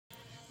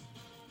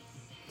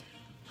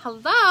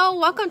Hello,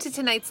 welcome to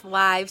tonight's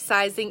live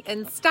sizing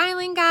and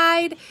styling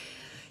guide.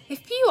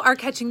 If you are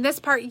catching this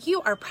part,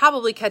 you are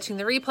probably catching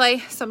the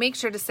replay, so make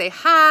sure to say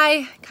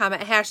hi,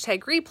 comment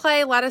hashtag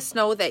replay, let us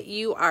know that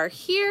you are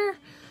here.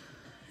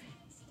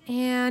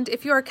 And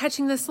if you are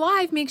catching this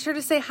live, make sure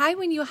to say hi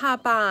when you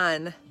hop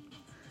on.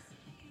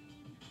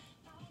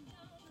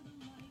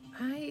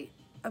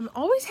 I'm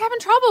always having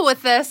trouble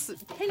with this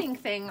pinning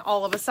thing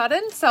all of a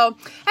sudden. So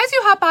as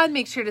you hop on,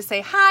 make sure to say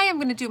hi. I'm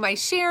going to do my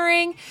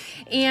sharing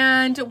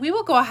and we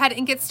will go ahead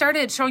and get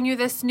started showing you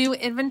this new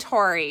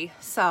inventory.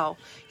 So,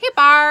 hey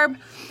Barb,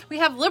 we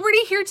have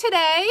Liberty here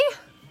today.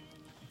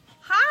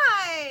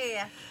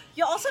 Hi.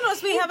 You'll also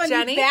notice we have a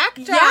Jenny. new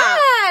backdrop.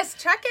 Yes,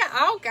 check it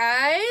out,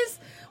 guys.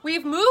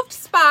 We've moved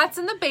spots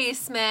in the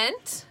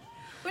basement.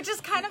 Which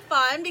is kind of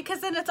fun because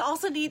then it's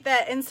also neat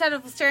that instead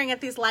of staring at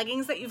these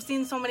leggings that you've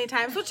seen so many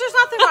times, which there's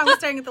nothing wrong with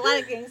staring at the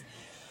leggings,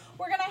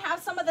 we're going to have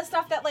some of the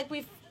stuff that like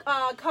we've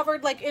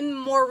covered like in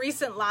more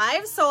recent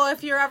lives. So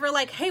if you're ever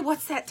like, hey,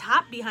 what's that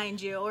top behind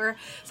you? Or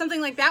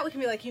something like that, we can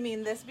be like, you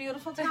mean this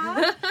beautiful top?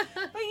 But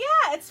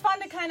yeah, it's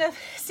fun to kind of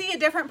see a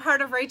different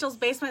part of Rachel's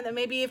basement that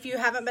maybe if you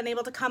haven't been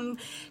able to come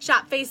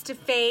shop face to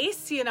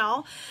face, you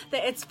know,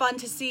 that it's fun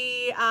to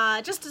see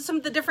just some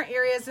of the different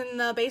areas in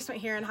the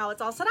basement here and how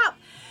it's all set up.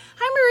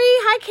 Hi, Marie.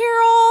 Hi,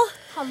 Carol.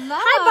 Hello.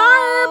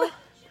 Hi, Barb.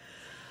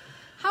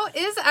 How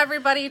is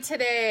everybody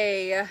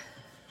today?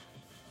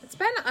 It's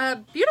been a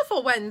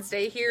beautiful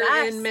Wednesday here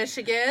in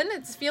Michigan.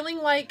 It's feeling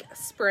like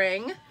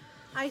spring.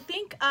 I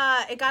think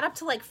it got up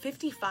to like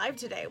 55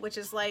 today, which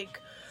is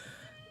like,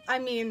 I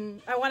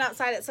mean, I went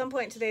outside at some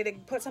point today to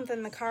put something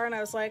in the car and I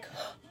was like,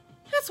 oh,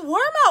 it's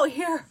warm out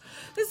here.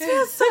 This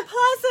feels so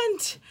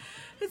pleasant.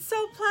 It's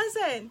so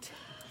pleasant.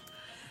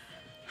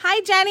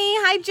 Hi, Jenny.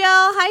 Hi, Jill.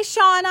 Hi,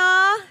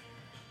 Shauna.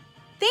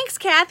 Thanks,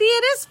 Kathy.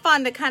 It is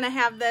fun to kind of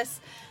have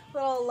this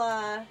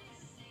little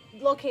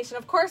location.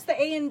 Of course,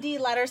 the A and D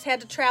letters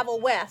had to travel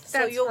with,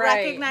 so you'll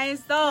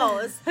recognize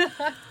those.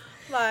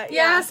 But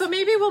yeah, so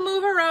maybe we'll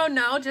move around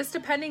now, just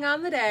depending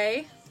on the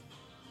day.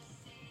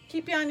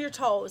 Keep you on your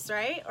toes,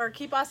 right? Or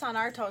keep us on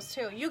our toes,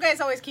 too. You guys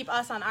always keep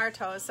us on our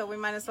toes, so we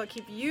might as well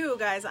keep you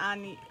guys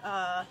on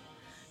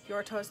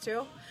your toes,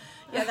 too.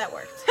 Yeah, that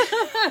worked.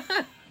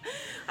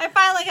 I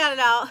finally got it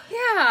out.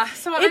 Yeah,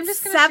 so I'm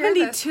just going to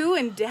 72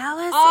 in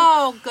Dallas.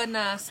 Oh,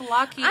 goodness.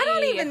 Lucky. I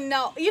don't even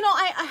know. You know,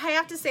 I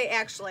have to say,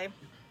 actually,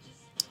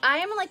 I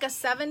am like a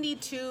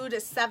 72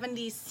 to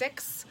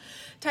 76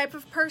 type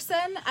of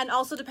person, and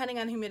also depending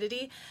on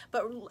humidity,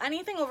 but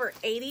anything over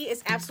 80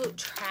 is absolute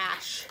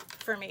trash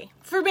for me.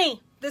 For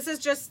me. This is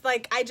just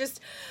like,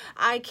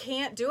 I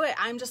can't do it.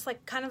 I'm just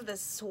like kind of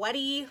this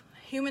sweaty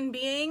human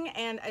being,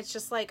 and it's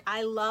just like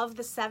I love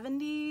the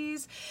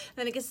 70s,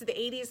 then it gets to the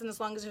 80s, and as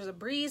long as there's a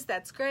breeze,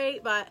 that's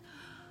great. But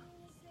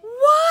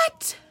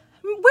what?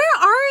 Where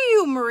are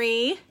you,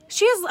 Marie?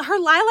 Her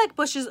lilac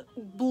bush is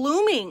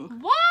blooming.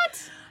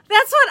 What?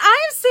 That's what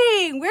I'm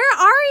saying. Where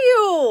are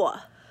you?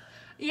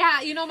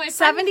 Yeah, you know, my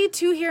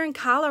 72 here in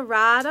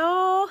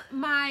Colorado.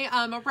 My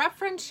rep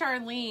friend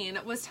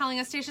Charlene was telling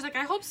us today, she's like,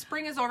 I hope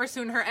spring is over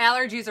soon. Her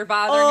allergies are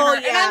bothering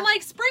her. Yeah. And I'm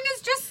like, spring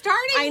is just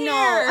starting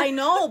I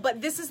know,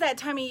 but this is that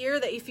time of year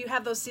that if you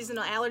have those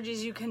seasonal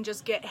allergies, you can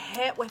just get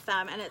hit with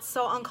them, and it's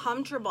so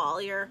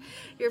uncomfortable. Your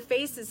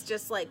face is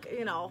just like,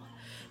 you know.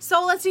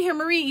 So let's see here,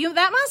 Marie,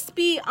 that must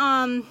be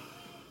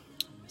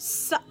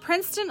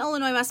Princeton,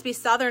 Illinois must be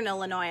Southern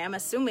Illinois, I'm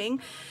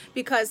assuming,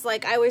 because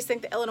like I always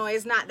think that Illinois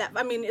is not that,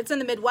 I mean, it's in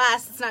the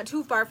Midwest, it's not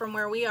too far from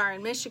where we are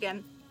in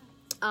Michigan,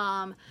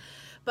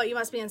 but you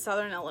must be in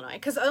Southern Illinois,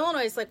 because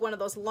Illinois is like one of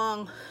those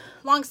long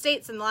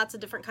states and lots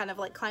of different kind of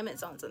like climate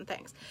zones and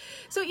things.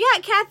 So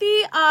yeah, Kathy,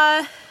 you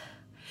know,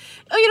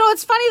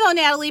 it's funny though,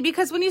 Natalie,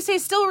 because when you say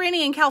still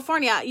raining in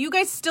California, you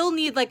guys still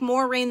need like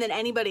more rain than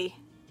anybody,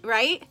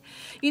 right?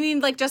 You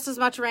need like just as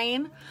much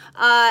rain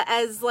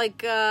as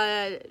like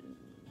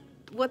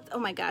what? Oh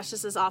my gosh,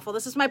 this is awful.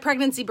 This is my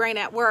pregnancy brain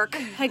at work.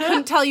 I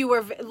couldn't tell you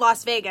where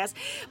Las Vegas,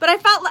 but I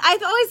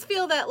always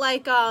feel that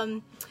like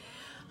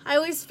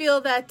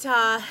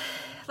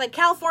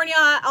California,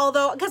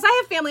 although, because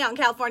I have family out in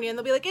California and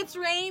they'll be like, it's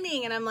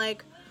raining. And I'm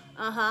like,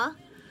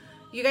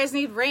 you guys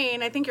need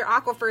rain. I think your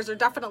aquifers are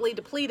definitely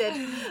depleted.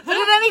 But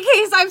in any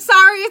case, I'm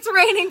sorry it's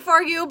raining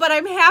for you, but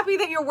I'm happy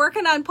that you're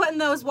working on putting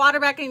those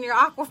water back in your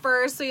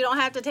aquifers so you don't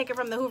have to take it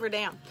from the Hoover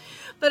Dam.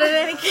 But in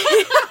any case,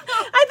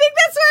 I think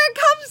that's where it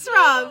comes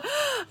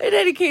from. In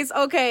any case,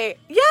 okay.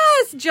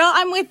 Yes, Jill,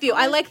 I'm with you.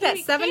 I like that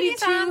 72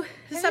 to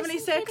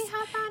 76.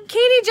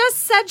 Katie just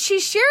said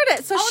she shared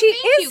it, so she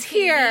is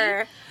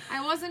here.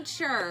 I wasn't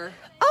sure.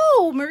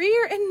 Oh, Marie,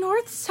 you're in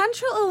North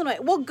Central Illinois.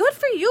 Well, good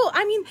for you.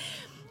 I mean,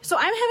 so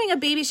I'm having a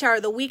baby shower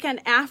the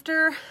weekend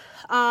after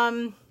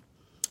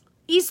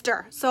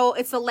Easter. So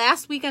it's the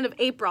last weekend of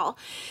April.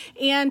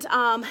 And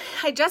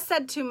I just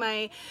said to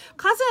my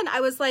cousin,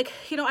 I was like,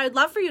 you know, I'd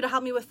love for you to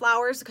help me with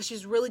flowers because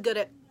she's really good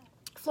at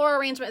floral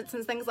arrangements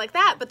and things like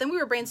that. But then we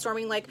were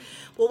brainstorming like,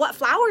 well, what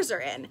flowers are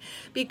in?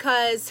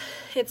 Because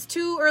it's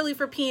too early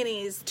for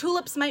peonies.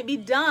 Tulips might be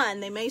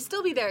done. They may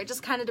still be there. It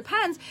just kind of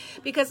depends,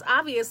 because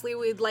obviously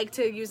we'd like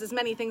to use as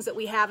many things that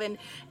we have in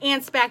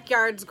aunt's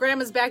backyards,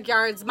 grandma's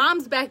backyards,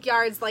 mom's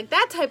backyards, like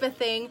that type of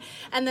thing,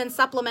 and then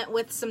supplement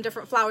with some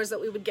different flowers that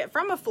we would get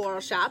from a floral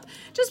shop,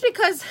 just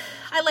because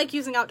I like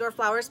using outdoor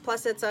flowers.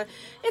 Plus it's a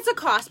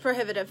cost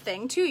prohibitive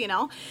thing too, you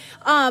know.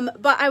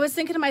 But I was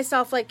thinking to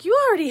myself, like, you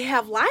already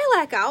have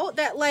lilac out,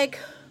 that like,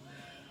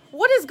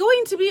 what is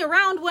going to be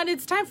around when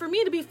it's time for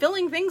me to be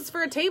filling things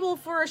for a table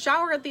for a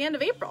shower at the end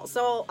of April?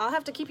 So I'll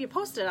have to keep you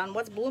posted on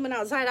what's blooming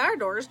outside our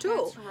doors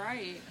too. That's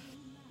right.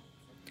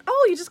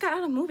 Oh, you just got out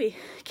of a movie.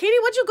 Katie,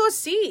 what'd you go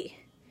see?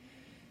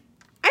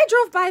 I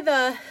drove by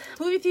the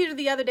movie theater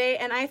the other day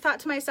and I thought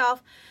to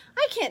myself,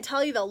 I can't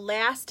tell you the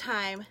last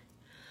time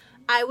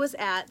I was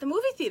at the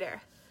movie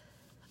theater.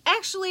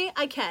 Actually,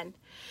 I can.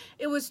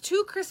 It was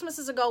 2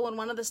 Christmases ago when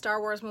one of the Star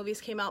Wars movies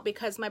came out,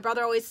 because my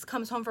brother always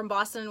comes home from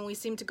Boston and we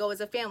seem to go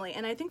as a family.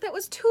 And I think that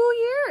was 2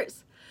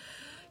 years.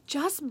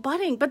 Just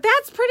budding. But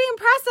that's pretty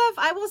impressive.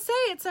 I will say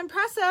it's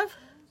impressive.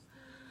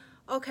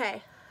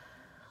 Okay.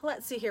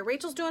 Let's see here.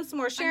 Rachel's doing some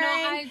more sharing.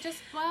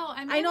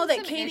 I know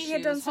that Katie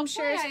had done some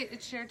shares. I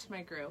shared to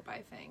my group,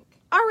 I think.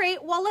 All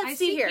right. Well, let's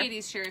see here.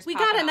 Katie's shares we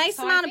got a nice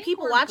amount of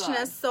people watching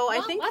us, so I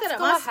think that it must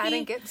be. Let's go ahead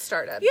and get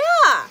started.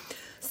 Yeah.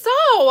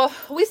 So,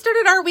 we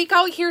started our week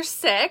out here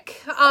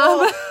sick.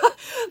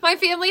 My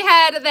family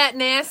had that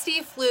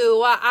nasty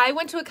flu. I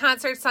went to a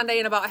concert Sunday,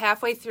 and about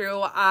halfway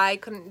through, I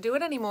couldn't do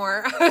it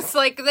anymore. I was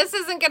like, this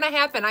isn't going to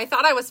happen. I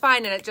thought I was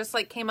fine, and it just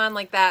like came on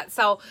like that.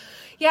 So,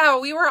 yeah,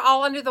 we were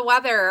all under the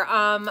weather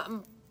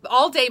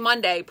all day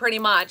Monday, pretty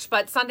much.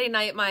 But Sunday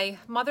night, my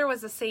mother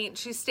was a saint.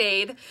 She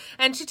stayed,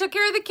 and she took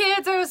care of the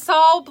kids. I was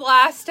so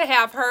blessed to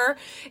have her.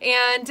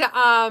 And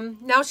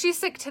now she's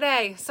sick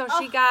today, so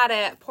she got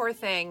it. Poor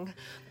thing.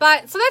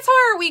 But so that's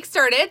how our week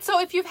started. So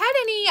if you've had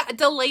any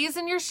delays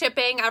in your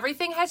shipping,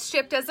 everything has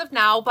shipped as of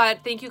now,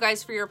 but thank you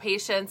guys for your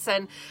patience.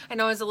 And I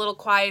know it was a little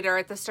quieter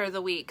at the start of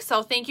the week,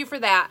 so thank you for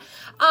that.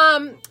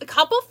 A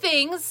couple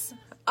things.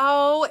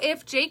 Oh,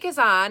 if Jake is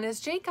on. Is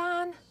Jake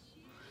on?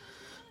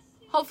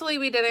 Hopefully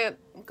we didn't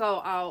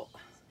go out.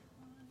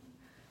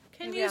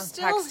 Can you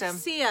still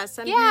see us?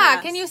 And yeah,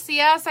 can you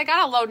see us? I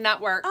got a low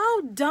network.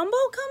 Oh, Dumbo comes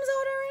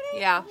out already?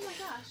 Yeah. Oh my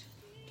gosh.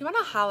 Do you want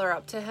to holler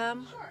up to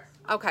him? Sure.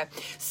 Okay,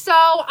 so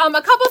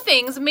a couple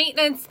things,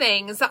 maintenance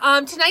things.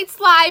 Tonight's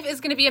live is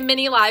going to be a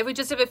mini live. We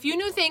just have a few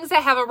new things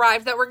that have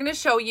arrived that we're going to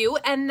show you.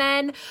 And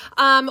then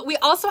we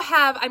also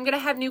have, I'm going to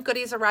have new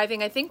goodies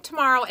arriving, I think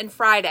tomorrow and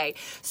Friday.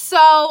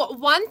 So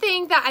one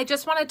thing that I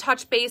just want to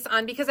touch base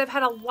on, because I've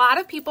had a lot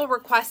of people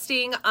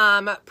requesting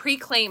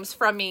pre-claims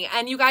from me.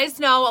 And you guys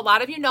know, a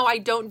lot of you know I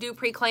don't do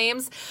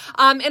pre-claims.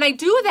 And I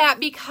do that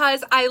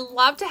because I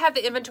love to have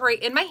the inventory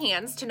in my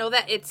hands to know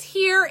that it's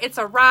here, it's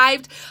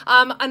arrived.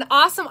 An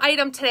awesome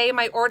item today.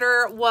 My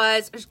order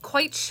was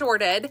quite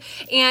shorted,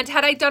 and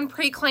had I done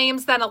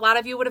pre-claims, then a lot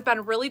of you would have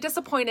been really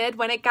disappointed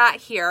when it got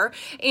here,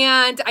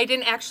 and I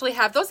didn't actually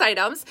have those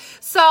items.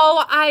 So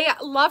I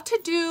love to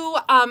do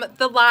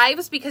the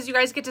lives, because you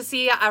guys get to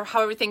see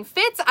how everything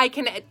fits. I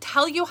can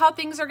tell you how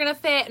things are going to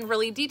fit and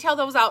really detail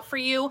those out for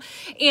you.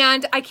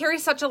 And I carry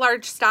such a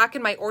large stock,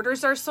 and my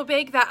orders are so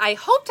big that I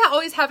hope to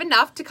always have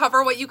enough to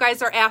cover what you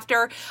guys are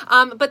after.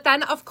 But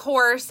then of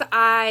course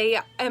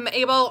I am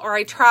able, or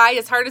I try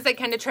as hard as I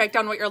can, to track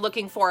down what you're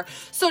looking for.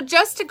 So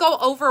just to go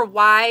over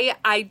why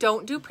I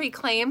don't do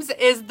pre-claims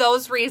is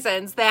those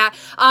reasons that,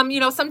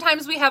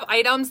 sometimes we have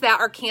items that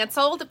are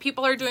canceled.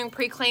 People are doing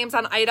pre-claims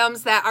on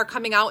items that are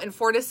coming out in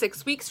 4 to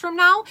 6 weeks from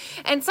now.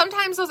 And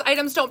sometimes those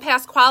items don't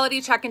pass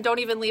quality check and don't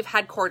even leave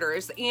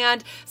headquarters.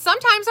 And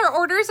sometimes our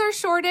orders are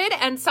shorted,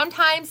 and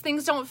sometimes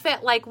things don't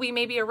fit like we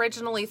maybe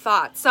originally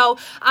thought. So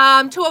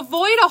to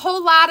avoid a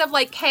whole lot of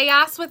like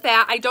chaos with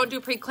that, I don't do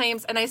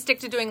pre-claims, and I stick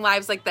to doing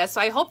lives like this.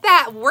 So I hope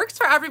that works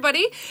for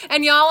everybody,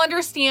 and y'all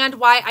understand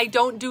why I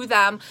don't do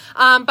them.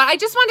 But I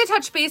just wanted to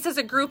touch base as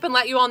a group and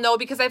let you all know,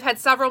 because I've had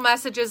several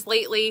messages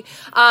lately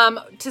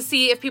to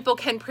see if people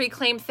can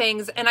pre-claim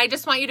things. And I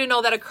just want you to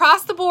know that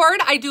across the board,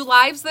 I do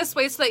lives this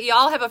way so that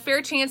y'all have a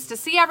fair chance to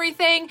see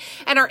everything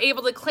and are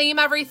able to claim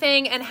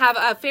everything and have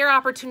a fair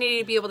opportunity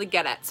to be able to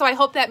get it. So I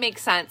hope that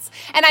makes sense.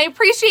 And I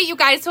appreciate you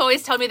guys who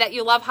always tell me that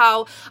you love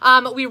how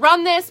we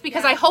run this,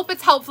 because I hope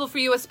it's helpful for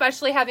you,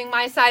 especially having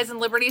my size and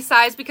Liberty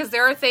size, because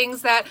there are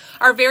things that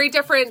are very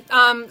different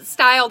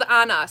styled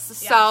on us.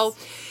 Yes. So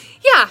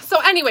yeah, so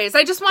anyways,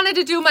 I just wanted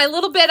to do my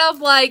little bit of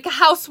like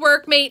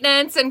housework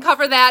maintenance and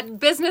cover that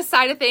business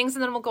side of things,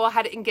 and then we'll go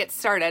ahead and get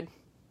started.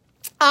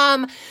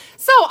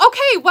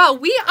 Okay, well,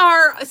 we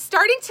are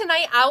starting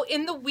tonight out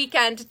in the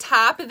weekend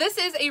top. This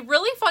is a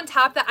really fun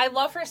top that I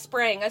love for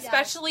spring,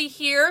 especially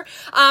here,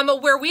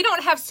 where we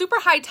don't have super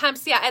high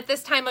temps yet at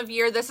this time of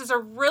year. This is a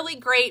really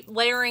great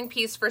layering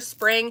piece for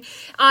spring.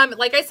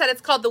 Like I said,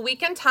 it's called the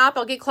weekend top.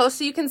 I'll get close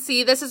so you can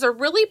see. This is a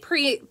really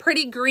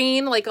pretty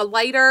green, like a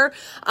lighter,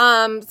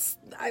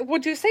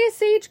 would you say a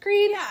sage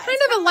green? Yeah, kind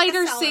of a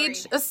lighter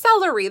sage, a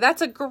celery.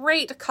 That's a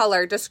great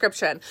color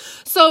description.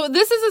 So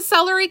this is a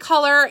celery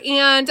color,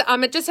 and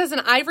it just has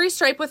an ivory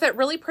stripe with it,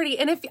 really pretty.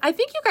 And I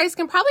think you guys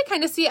can probably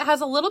kind of see it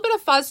has a little bit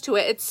of fuzz to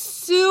it. It's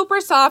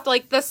super soft,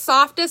 like the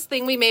softest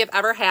thing we may have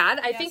ever had.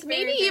 I think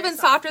maybe even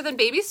softer than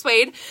baby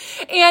suede.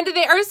 And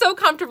they are so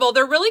comfortable.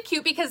 They're really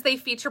cute because they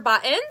feature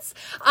buttons.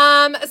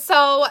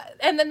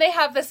 And then they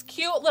have this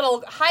cute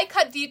little high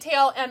cut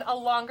detail and a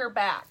longer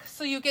back.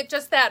 So you get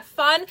just that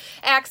fun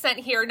accent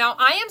here. Now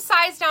I am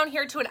sized down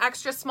here to an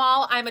extra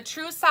small. I'm a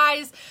true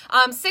size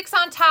 6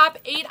 on top,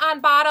 8 on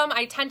bottom.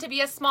 I tend to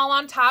be a small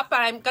on top, but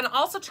I'm going to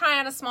also try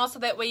on a small so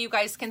that way you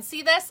guys can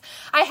see this.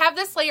 I have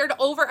this layered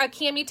over a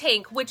cami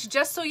tank, which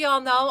just so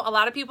y'all know, a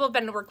lot of people have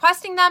been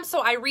requesting them,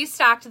 so I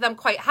restocked them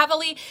quite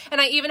heavily,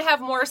 and I even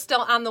have more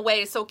still on the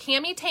way. So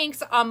cami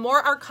tanks, more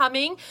are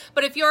coming,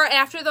 but if you're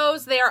after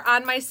those, they are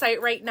on my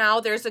site right now.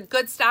 There's a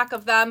good stock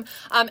of them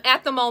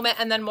at the moment,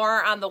 and then more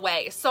are on the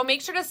way. So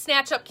make sure to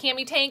snatch up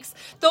cami tanks.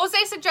 Those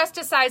I suggest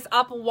to size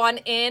up 1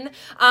 in,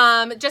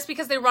 just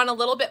because they run a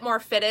little bit more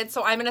fitted.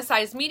 So I'm in a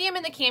size medium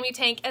in the cami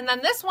tank, and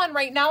then this one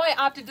right now I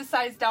opted to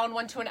size down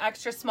 1 to an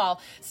extra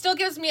small. Still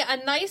gives me a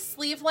nice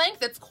sleeve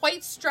length. It's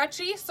quite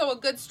stretchy, so a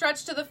good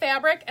stretch to the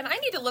fabric. And I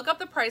need to look up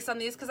the price on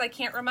these because I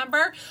can't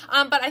remember,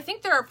 but I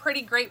think they're a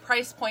pretty great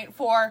price point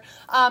for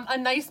a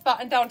nice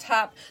button down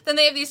top. Then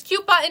they have these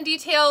cute button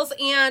details,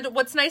 and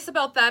what's nice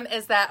about them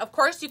is that of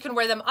course you can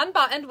wear them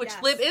unbuttoned, which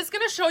Liv is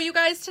going to show you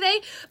guys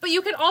today, but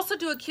you can also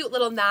do a cute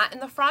little knot in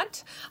the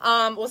front.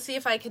 We'll see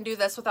if I can do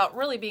this without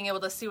really being able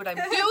to see what I'm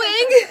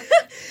doing.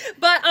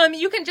 But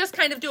you can just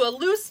kind of do a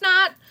loose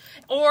knot,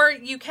 or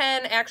you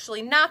can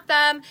actually knot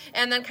them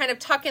and then kind of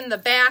tuck in the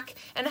back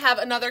and have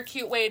another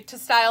cute way to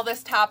style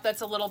this top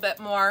that's a little bit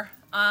more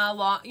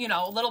long, you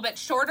know, a little bit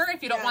shorter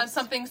if you don't want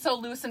something so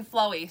loose and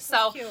flowy.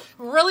 So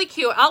really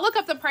cute. I'll look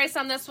up the price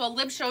on this while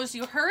Lib shows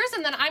you hers,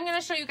 and then I'm going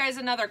to show you guys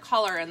another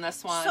color in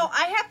this one. So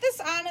I have this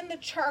on in the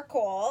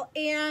charcoal,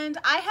 and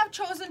I have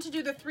chosen to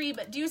do the 3,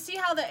 but do you see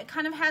how it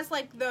kind of has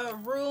like the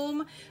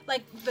room,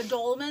 like the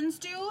dolmens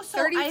do? So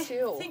 32.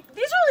 I think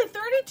these are only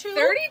 32.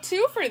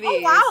 32 for these.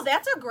 Oh wow,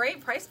 that's a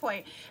great price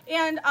point.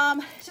 And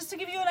just to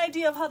give you an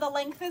idea of how the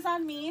length is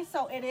on me,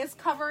 so it is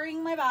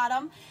covering my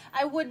bottom.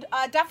 I would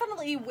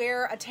definitely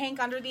wear a tank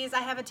under these. I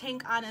have a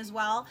tank on as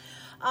well.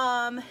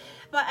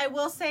 But I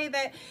will say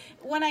that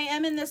when I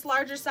am in this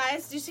larger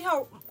size, do you see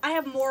how I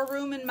have more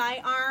room in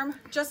my arm,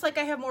 just like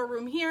I have more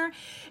room here?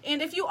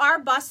 And if you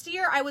are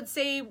bustier, I would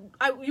say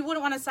you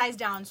wouldn't want to size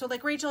down. So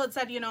like Rachel had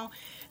said, you know,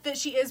 that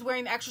she is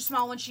wearing the extra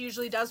small when she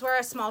usually does wear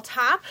a small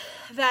top.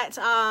 That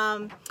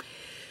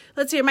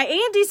let's see, my A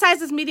and D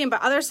size is medium,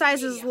 but other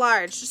size is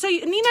large. So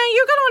Nina, you're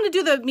gonna want to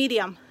do the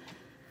medium.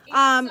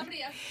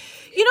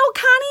 You know,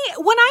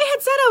 Connie, when I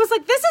had said, I was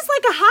like, this is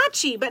like a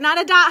Hachi, but not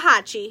a dot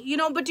Hachi, you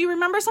know, but do you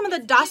remember some of the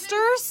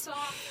dusters?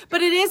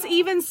 But it is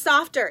even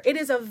softer. It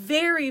is a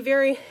very,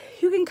 very,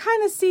 you can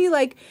kind of see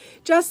like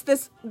just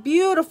this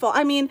beautiful,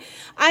 I mean,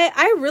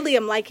 I really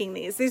am liking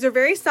these. These are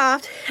very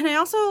soft. And I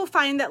also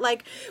find that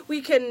like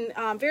we can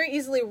very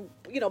easily,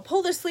 you know,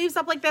 pull the sleeves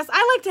up like this.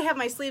 I like to have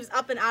my sleeves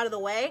up and out of the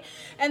way,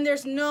 and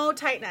there's no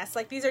tightness.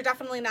 Like these are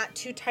definitely not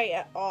too tight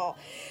at all.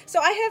 So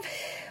I have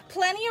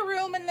plenty of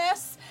room in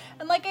this.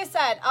 And like I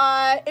said,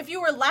 if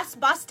you were less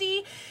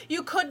busty,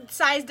 you could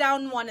size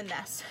down 1 in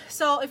this.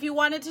 So if you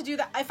wanted to do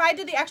that, if I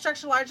did the extra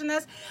large in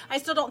this, I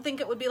still don't think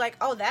it would be like,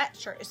 oh, that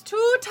shirt is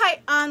too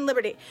tight on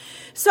Liberty.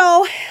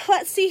 So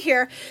let's see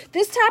here.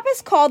 This top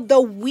is called the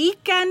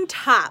Weekend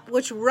Top,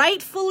 which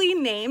rightfully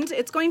named.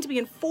 It's going to be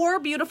in 4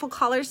 beautiful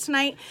colors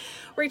tonight.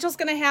 Rachel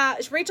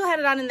had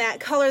it on in that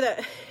color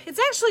that, it's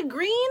actually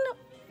green.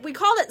 We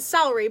called it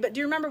celery, but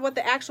do you remember what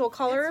the actual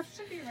color? It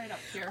should be right up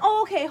here.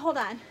 Oh, okay, hold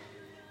on.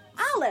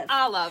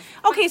 Olive.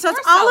 Okay, so it's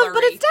olive,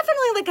 but it's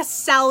definitely like a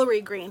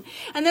celery green.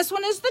 And this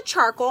one is the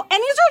charcoal. And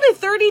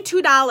these are only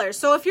 $32.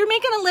 So if you're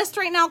making a list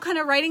right now, kind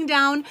of writing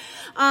down,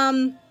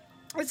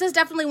 this is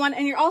definitely one.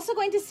 And you're also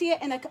going to see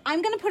it in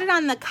I'm going to put it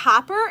on the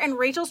copper, and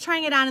Rachel's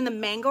trying it on in the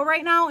mango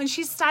right now, and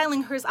she's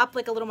styling hers up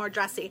like a little more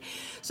dressy.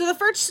 So the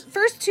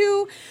first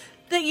 2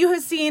 that you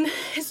have seen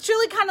is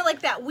truly kind of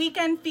like that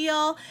weekend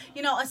feel,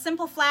 you know, a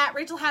simple flat.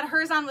 Rachel had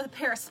hers on with a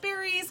pair of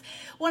Sperry's,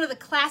 one of the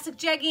classic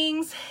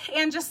jeggings,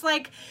 and just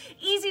like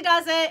easy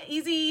does it,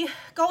 easy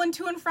going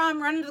to and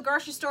from, running to the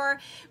grocery store,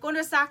 going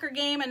to a soccer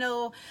game. I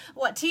know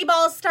what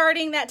T-ball's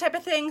starting, that type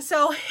of thing.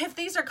 So if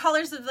these are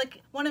colors of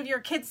like one of your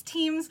kids'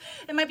 teams,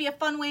 it might be a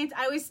fun way.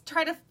 I always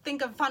try to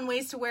think of fun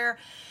ways to wear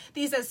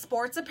these as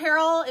sports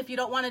apparel. If you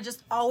don't want to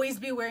just always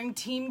be wearing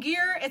team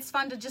gear, it's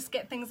fun to just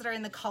get things that are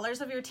in the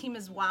colors of your team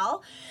as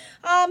well.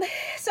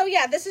 So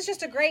yeah, this is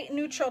just a great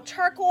neutral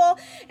charcoal,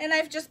 and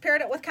I've just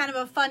paired it with kind of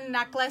a fun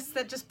necklace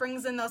that just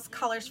brings in those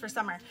colors for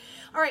summer.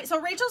 All right, so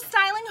Rachel's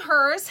styling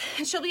hers,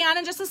 and she'll be on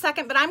in just a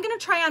second, but I'm going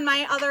to try on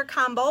my other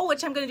combo,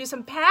 which I'm going to do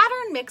some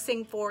pattern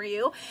mixing for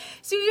you,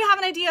 so you have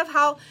an idea of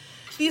how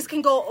these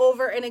can go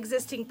over an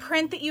existing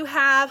print that you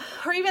have,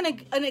 or even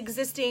an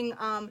existing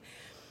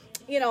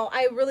you know,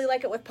 I really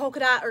like it with polka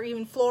dot or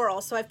even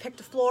floral. So I've picked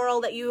a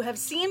floral that you have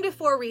seen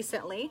before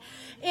recently.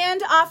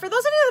 And for those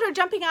of you that are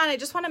jumping on, I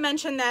just want to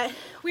mention that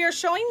we are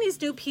showing these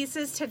new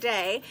pieces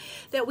today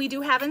that we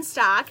do have in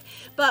stock.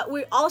 But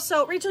we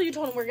also, Rachel, you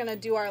told them we're going to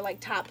do our like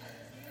top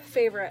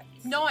favorite.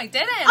 No, I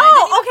didn't.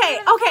 Oh, okay.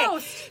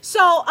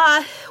 So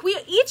we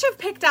each have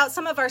picked out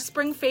some of our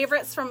spring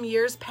favorites from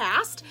years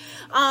past,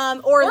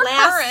 or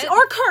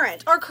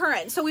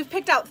current. So we've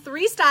picked out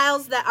 3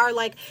 styles that are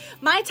like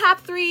my top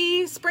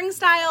 3 spring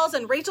styles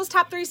and Rachel's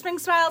top 3 spring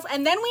styles,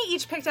 and then we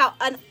each picked out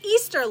an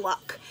Easter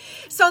look.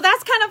 So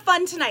that's kind of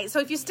fun tonight.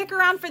 So if you stick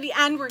around for the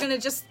end, we're gonna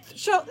just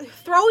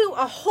throw you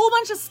a whole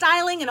bunch of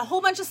styling and a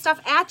whole bunch of stuff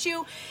at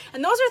you,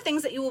 and those are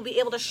things that you will be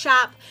able to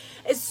shop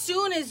as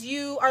soon as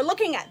you are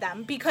looking at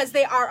them because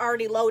they are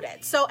already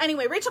loaded. So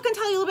anyway, Rachel can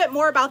tell you a little bit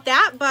more about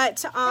that, but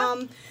she's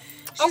got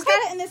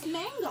it in this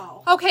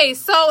mango. Okay,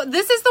 so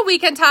this is the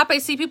weekend top. I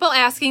see people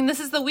asking.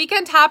 This is the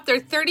weekend top. They're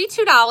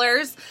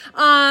 $32.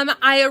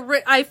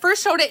 I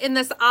first showed it in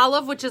this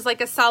olive, which is like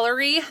a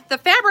celery. The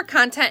fabric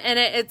content in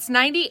it, it's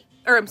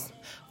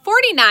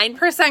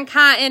 49%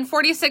 cotton,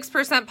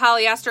 46%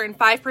 polyester, and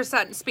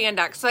 5%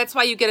 spandex. So that's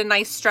why you get a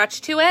nice stretch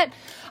to it.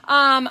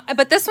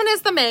 But this one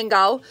is the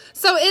mango.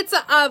 So it's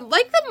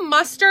like the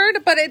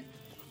mustard, but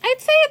I'd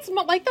say it's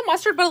like the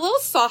mustard, but a little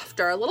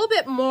softer, a little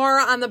bit more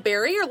on the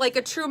berry, or like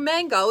a true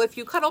mango. If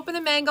you cut open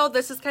a mango,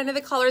 this is kind of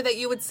the color that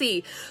you would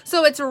see.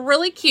 So it's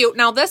really cute.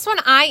 Now this one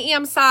I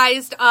am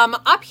sized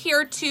up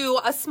here to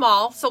a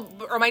small,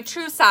 or my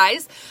true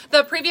size.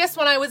 The previous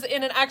one I was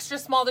in an extra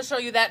small to show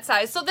you that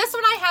size. So this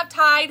one I have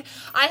tied.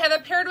 I have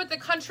it paired with the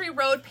Country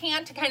Road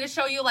pant to kind of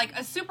show you like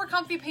a super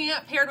comfy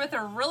pant paired with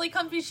a really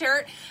comfy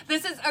shirt.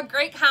 This is a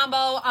great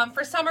combo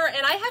for summer.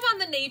 And I have on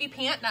the navy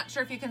pant. Not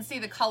sure if you can see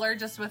the color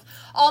just with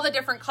all the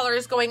different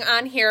colors going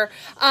on here.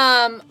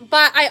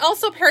 But I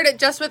also paired it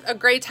just with a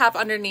gray top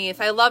underneath.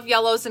 I love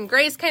yellows and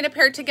grays kind of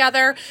paired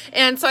together.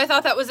 And so I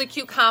thought that was a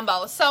cute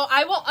combo. So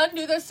I will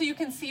undo this so you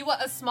can see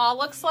what a small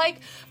looks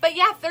like. But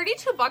yeah,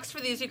 $32 for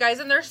these, you guys.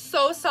 And they're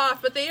so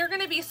soft, but they are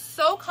going to be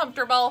so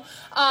comfortable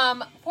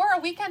for a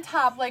weekend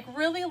top, like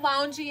really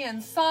loungy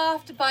and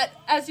soft. But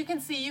as you can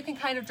see, you can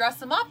kind of dress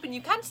them up and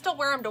you can still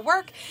wear them to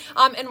work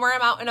and wear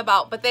them out and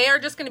about. But they are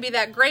just going to be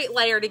that great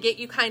layer to get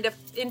you kind of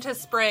into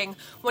spring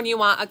when you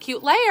want a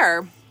cute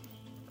layer.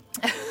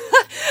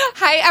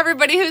 Hi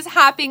everybody who's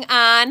hopping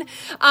on.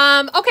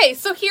 Okay,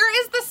 so here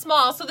is the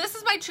small. So this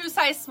is my true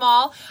size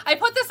small. I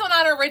put this one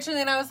on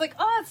originally and I was like,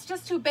 oh, it's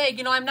just too big.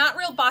 You know, I'm not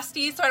real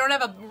busty, so I don't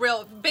have a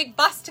real big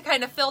bust to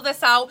kind of fill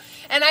this out.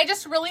 And I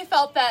just really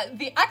felt that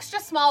the extra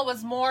small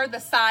was more the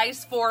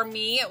size for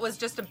me. It was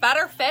just a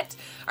better fit.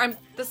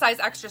 The size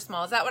extra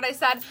small. Is that what I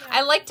said? Yeah.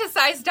 I like to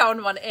size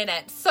down one in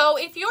it. So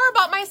if you're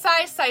about my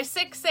size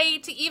 6,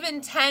 8,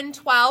 even 10,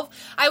 12,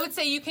 I would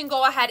say you can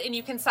go ahead and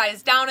you can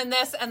size down in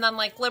this. And then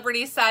like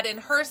Liberty said in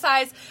her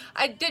size,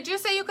 did you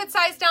say you could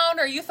size down,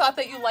 or you thought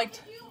that you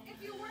liked?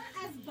 If you weren't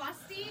as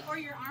busty or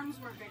your arms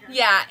were bigger.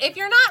 Yeah, if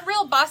you're not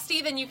real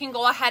busty, then you can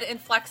go ahead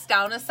and flex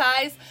down a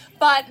size.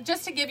 But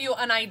just to give you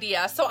an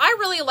idea. So I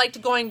really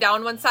liked going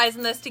down one size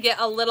in this to get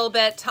a little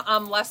bit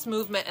less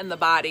movement in the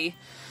body.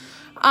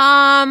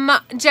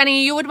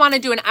 Jenny, you would want to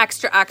do an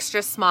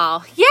extra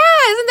small. Yeah,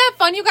 isn't that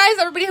fun, you guys?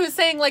 Everybody who's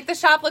saying like the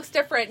shop looks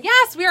different.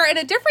 Yes, we are in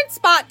a different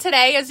spot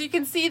today. As you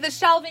can see, the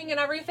shelving and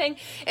everything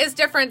is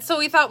different. So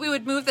we thought we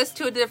would move this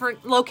to a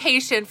different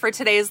location for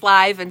today's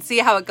live and see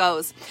how it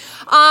goes.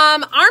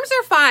 Arms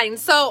are fine.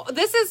 So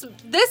this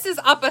is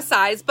up a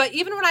size, but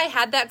even when I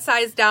had that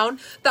size down,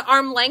 the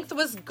arm length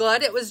was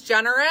good. It was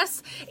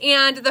generous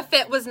and the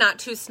fit was not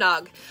too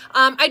snug.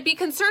 I'd be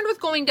concerned with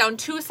going down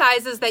 2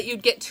 sizes that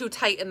you'd get too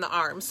tight in the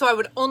arm. So I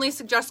would only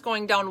suggest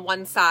going down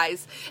 1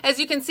 size. As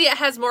you can see, it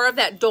has more of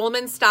that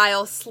dolman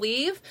style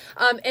sleeve.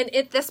 And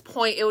at this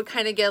point, it would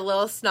kind of get a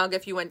little snug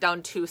if you went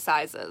down 2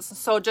 sizes.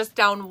 So just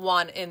down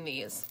 1 in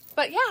these.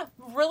 But yeah,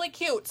 really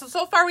cute.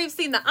 So far we've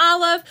seen the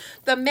olive,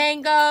 the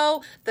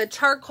mango, the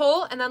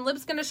charcoal, and then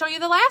Lib's going to show you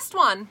the last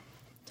one.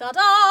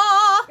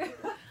 Ta-da!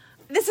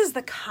 This is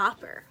the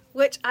copper,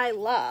 which I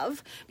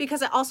love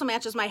because it also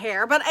matches my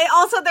hair. But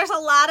there's a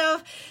lot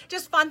of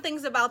just fun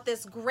things about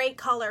this great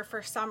color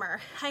for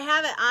summer. I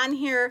have it on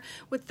here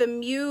with the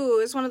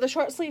Muse, one of the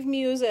short sleeve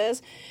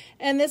Muses.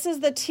 And this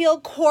is the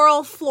teal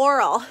coral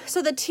floral.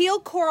 So the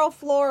teal coral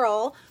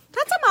floral,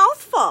 that's a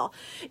mouthful,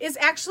 is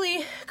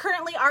actually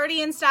currently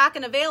already in stock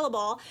and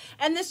available.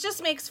 And this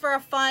just makes for a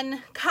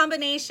fun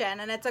combination.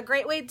 And it's a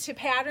great way to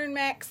pattern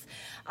mix.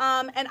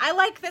 And I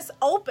like this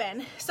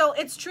open, so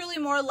it's truly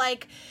more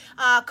like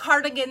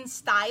cardigan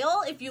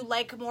style, if you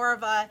like more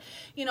of a,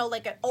 you know,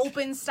 like an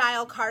open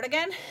style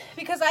cardigan,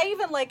 because I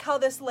even like how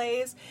this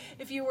lays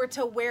if you were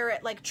to wear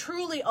it like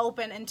truly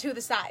open and to the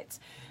sides.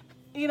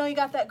 you know, you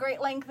got that great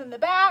length in the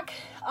back.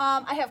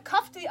 I have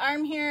cuffed the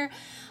arm here.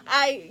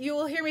 You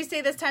will hear me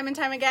say this time and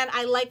time again,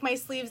 I like my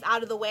sleeves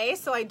out of the way,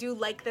 so I do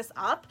like this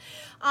up.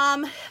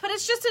 But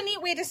it's just a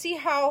neat way to see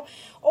how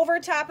over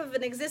top of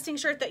an existing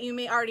shirt that you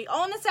may already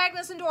own this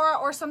Agnes and Dora,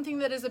 or something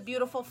that is a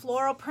beautiful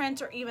floral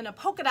print or even a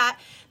polka dot,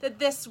 that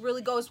this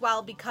really goes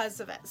well because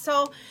of it.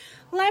 So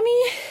let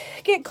me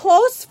get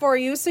close for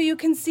you so you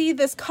can see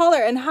this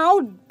color and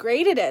how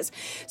great it is.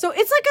 So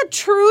it's like a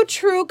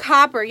true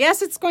copper.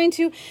 Yes, it's going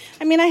to,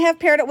 I mean, I have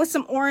paired it with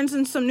some orange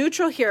and some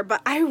neutral here,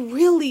 but I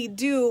really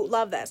do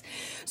love this.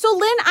 So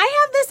Lynn,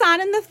 I have this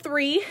on in the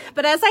 3,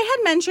 but as I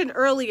had mentioned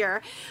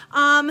earlier,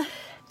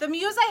 the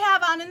Muse I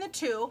have on in the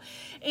 2,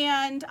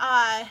 and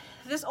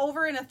this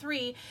over in a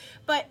 3,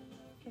 but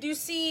do you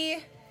see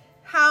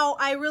how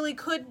I really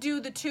could do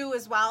the 2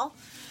 as well?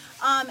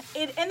 And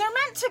they're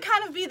meant to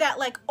kind of be that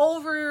like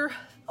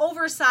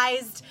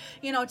oversized,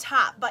 you know,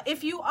 top. But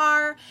if you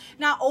are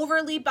not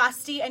overly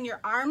busty and your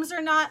arms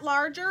are not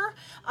larger,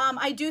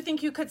 I do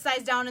think you could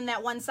size down in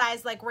that one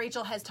size like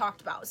Rachel has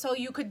talked about. So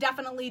you could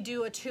definitely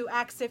do a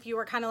 2X if you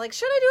were kind of like,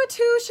 should I do a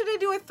 2? Should I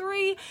do a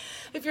 3?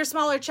 If you're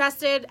smaller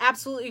chested,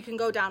 absolutely you can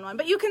go down one.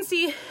 But you can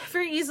see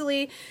very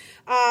easily,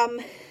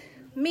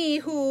 me,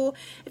 who,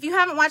 if you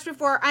haven't watched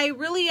before, I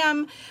really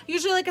am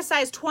usually like a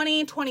size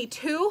 20,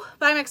 22,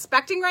 but I'm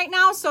expecting right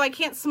now, so I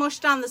can't smush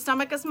down the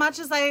stomach as much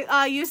as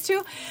I used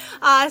to.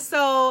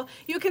 So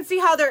you can see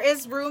how there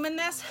is room in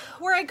this,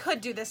 where I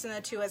could do this in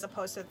the 2 as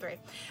opposed to the 3.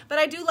 But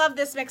I do love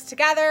this mixed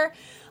together.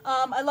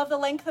 I love the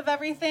length of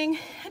everything.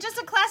 Just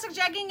a classic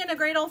jegging and a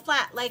great old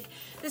flat. Like,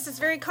 this is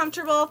very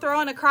comfortable. Throw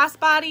on a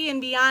crossbody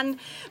and be on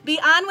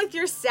with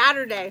your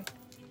Saturday.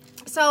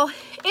 So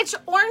it's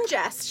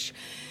orangish.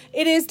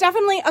 It is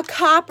definitely a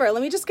copper.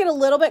 Let me just get a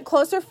little bit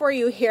closer for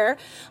you here.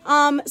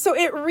 So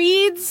it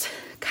reads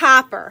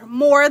copper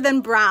more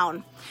than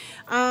brown,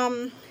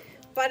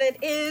 but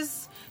it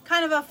is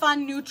kind of a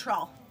fun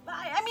neutral.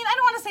 I mean, I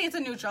don't want to say it's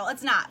a neutral.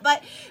 It's not.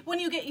 But when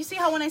you see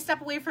how when I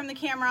step away from the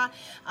camera,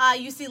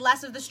 you see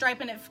less of the stripe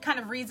and it kind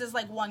of reads as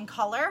like one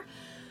color.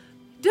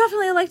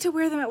 Definitely like to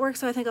wear them at work,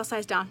 so I think I'll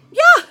size down.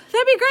 Yeah,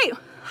 that'd be great.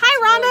 Hi,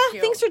 Rhonda. Really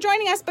thanks for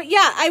joining us. But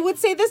yeah, I would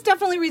say this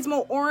definitely reads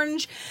more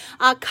orange,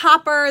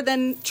 copper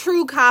than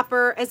true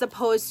copper as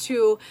opposed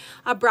to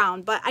a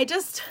brown. But I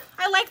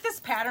like this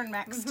pattern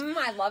mixed.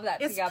 I love that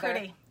together. It's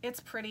pretty. It's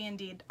pretty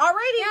indeed. Alrighty.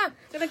 Yeah.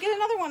 Did I get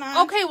another one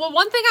on? Okay, well,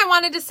 one thing I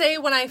wanted to say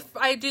when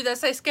I do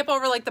this, I skip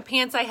over like the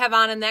pants I have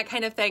on and that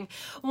kind of thing.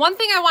 One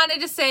thing I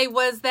wanted to say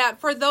was that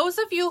for those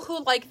of you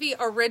who like the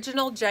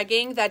original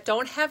jegging that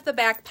don't have the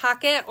back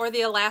pocket or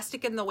the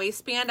elastic in the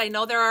waistband, I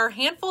know there are a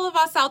handful of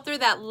us out there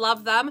that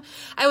love them.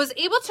 I was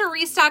able to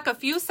restock a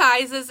few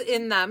sizes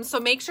in them, so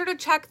make sure to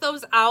check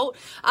those out.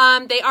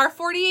 They are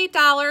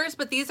 $48,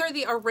 but these are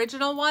the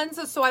original ones,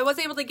 so I was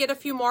able to get a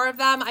few more of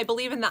them. I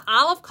believe in the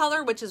olive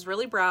color, which is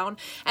really brown,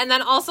 and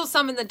then also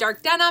some in the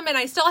dark denim, and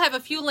I still have a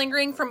few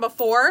lingering from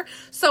before.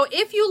 So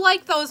if you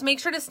like those, make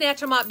sure to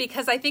snatch them up,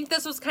 because I think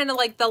this was kind of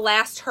like the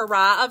last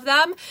hurrah of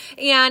them,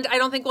 and I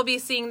don't think we'll be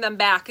seeing them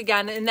back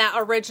again in that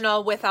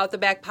original without the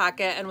back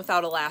pocket and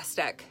without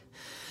elastic.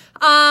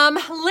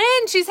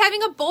 Lynn, she's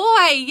having a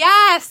boy.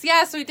 Yes,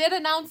 we did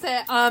announce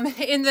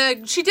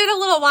it. She did a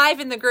little live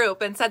in the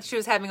group and said she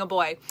was having a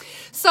boy.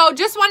 So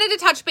just wanted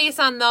to touch base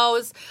on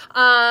those,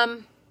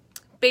 the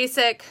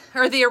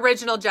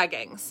original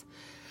jeggings.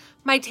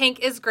 My tank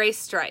is gray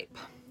stripe.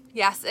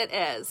 Yes, it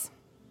is.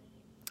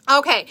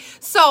 Okay,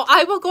 so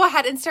I will go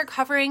ahead and start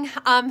covering,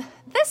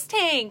 this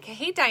tank.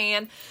 Hey,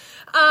 Diane.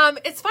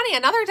 It's funny,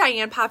 another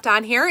Diane popped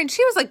on here and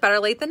she was like, better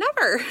late than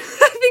never.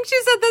 I think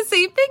she said the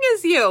same thing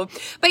as you.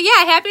 But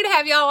yeah, happy to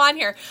have y'all on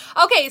here.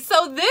 Okay,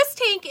 so this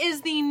tank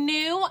is the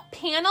new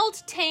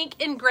paneled tank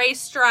in gray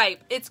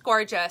stripe. It's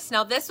gorgeous.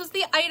 Now, this was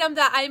the item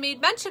that I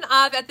made mention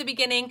of at the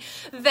beginning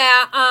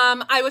that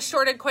I was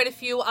shorted quite a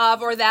few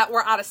of, or that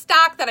were out of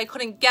stock that I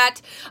couldn't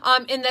get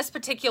in this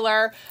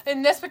particular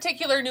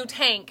new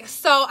tank.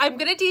 So I'm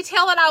going to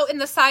detail it out in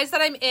the size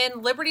that I'm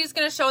in. Liberty's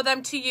going to show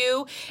them to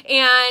you,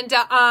 and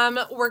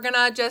we're going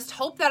to just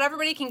hope that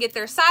everybody can get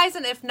their size,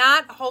 and if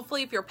not,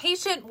 hopefully if you're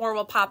patient, more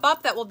will pop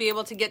up that we'll be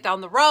able to get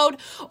down the road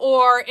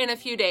or in a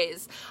few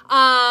days.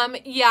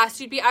 Yes,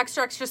 you'd be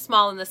extra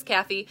small in this,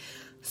 Kathy.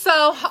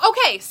 So,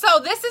 okay, so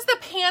this is the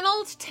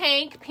paneled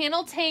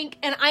tank,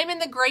 and I'm in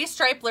the gray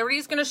stripe.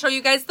 Liberty's going to show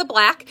you guys the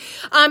black.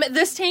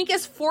 This tank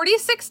is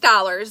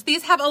 $46.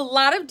 These have a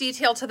lot of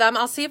detail to them.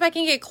 I'll see if I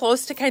can get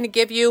close to kind of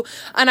give you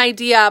an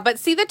idea, but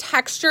see the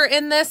texture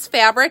in this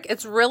fabric?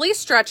 It's really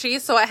stretchy,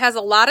 so it has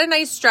a lot of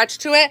nice stretch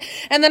to it,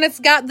 and then it's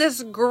got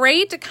this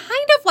great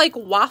kind of like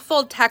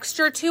waffled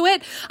texture to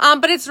it,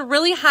 but it's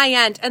really high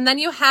end. And then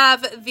you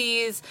have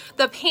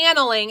the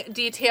paneling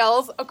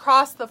details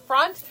across the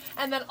front,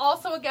 and then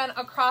also also, again,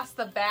 across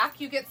the back,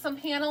 you get some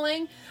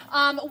paneling,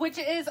 which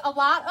is a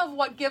lot of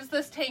what gives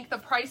this tank the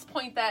price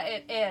point that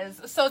it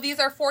is. So these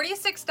are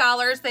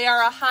 $46. They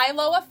are a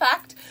high-low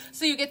effect,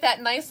 so you get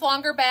that nice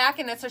longer back,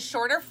 and it's a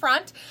shorter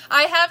front.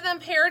 I have them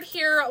paired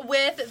here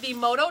with the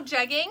Moto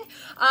jegging,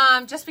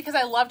 just because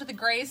I loved the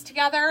grays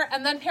together,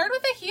 and then paired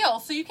with a heel,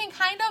 so you can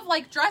kind of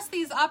like dress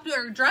these up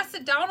or dress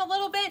it down a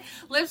little bit.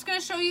 Liv's going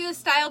to show you this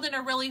styled in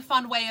a really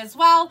fun way as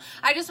well.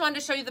 I just wanted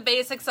to show you the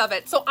basics of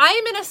it. So I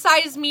am in a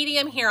size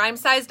medium here. I'm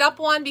sized up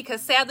one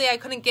because sadly I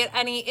couldn't get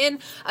any in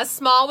a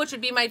small, which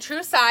would be my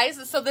true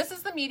size. So this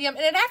is the medium,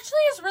 and it actually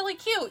is really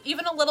cute,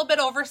 even a little bit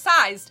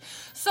oversized.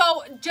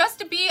 So just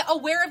to be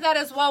aware of that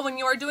as well when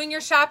you are doing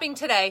your shopping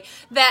today,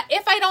 that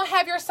if I don't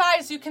have your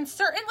size, you can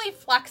certainly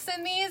flex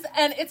in these,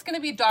 and it's going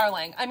to be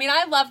darling. I mean,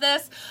 I love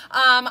this.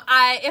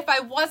 If I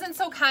wasn't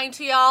so kind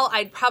to y'all,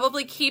 I'd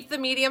probably keep the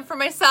medium for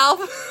myself,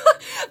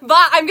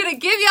 but I'm going to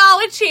give y'all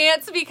a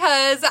chance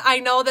because I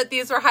know that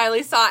these were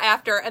highly sought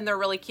after and they're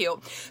really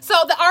cute. So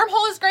the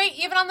armhole is great,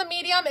 even on the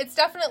medium. It's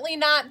definitely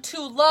not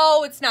too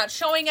low. It's not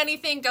showing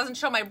anything, doesn't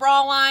show my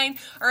bra line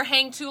or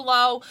hang too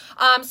low.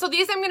 So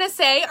these I'm going to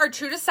say are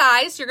true to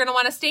size. You're going to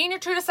want to stay in your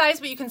true to size,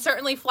 but you can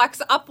certainly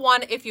flex up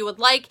one if you would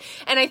like.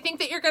 And I think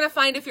that you're going to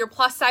find if you're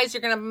plus size,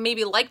 you're going to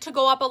maybe like to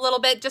go up a little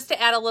bit just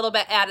to add a little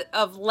bit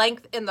of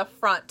length in the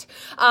front.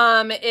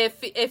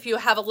 If you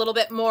have a little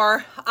bit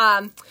more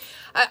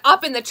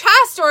up in the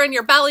chest or in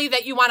your belly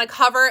that you want to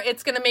cover,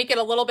 it's going to make it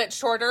a little bit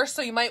shorter,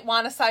 so you might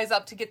want to size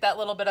up to get that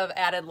little bit of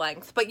added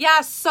length. But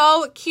yeah,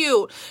 so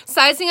cute.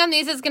 Sizing on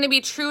these is going to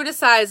be true to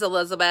size,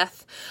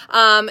 Elizabeth,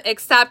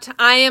 except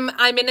I'm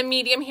in a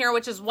medium here,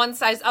 which is one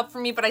size up for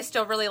me, but I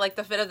still really like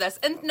the fit of this.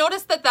 And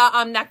notice that the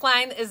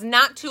neckline is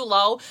not too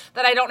low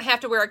that I don't have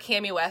to wear a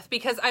cami with,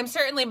 because I'm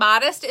certainly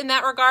modest in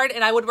that regard,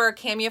 and I would wear a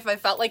cami if I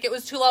felt like it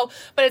was too low,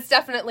 but it's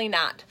definitely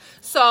not.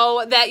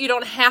 So that you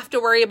don't have to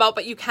worry about,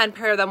 but you can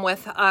pair them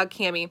with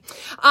cami.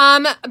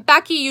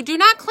 Becky, you do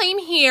not claim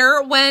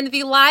here. When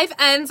the live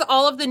ends,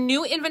 all of the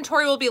new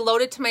inventory will be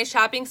loaded to my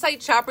shopping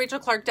site,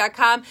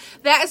 shoprachelclark.com.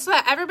 That is so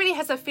that everybody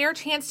has a fair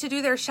chance to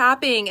do their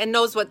shopping and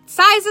knows what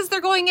sizes they're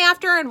going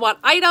after and what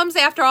items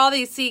after all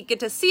they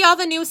get to see all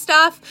the new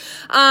stuff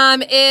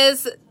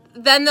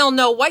then they'll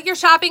know what you're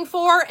shopping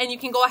for, and you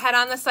can go ahead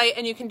on the site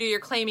and you can do your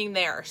claiming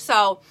there.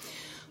 So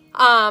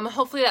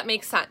hopefully that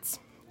makes sense.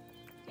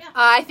 Yeah.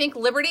 I think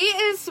Liberty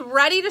is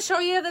ready to show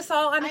you this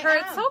all on her.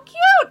 It's so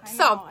cute.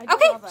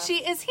 Okay,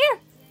 she is here.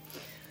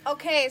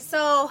 Okay,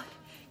 so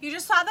you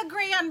just saw the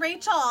gray on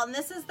Rachel, and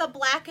this is the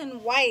black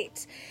and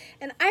white.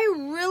 And I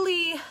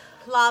really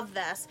love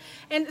this.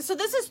 And so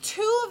this is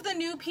two of the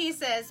new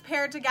pieces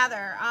paired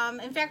together.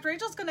 In fact,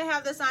 Rachel's going to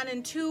have this on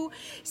in two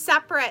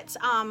separate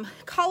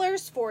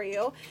colors for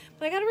you.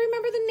 But I got to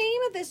remember the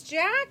name of this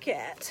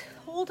jacket.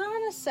 Hold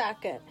on a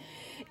second.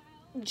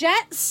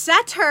 Jet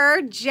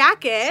Setter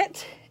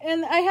jacket.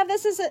 And I have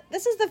this is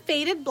the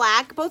faded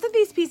black. Both of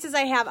these pieces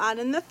I have on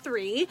in the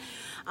 3.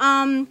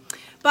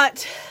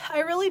 But I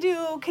really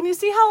do. Can you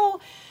see how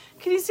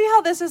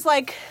this is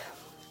like,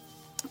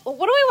 what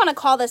do I want to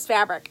call this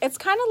fabric? It's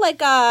kind of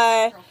like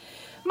a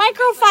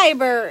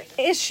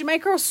microfiber-ish,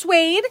 micro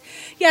suede.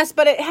 Yes,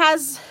 but it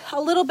has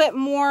a little bit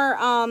more,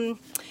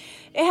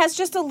 it has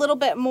just a little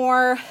bit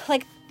more,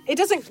 like,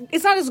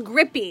 it's not as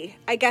grippy,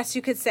 I guess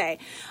you could say.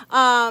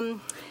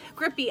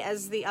 Grippy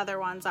as the other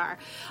ones are.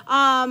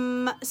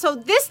 So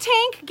this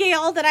tank,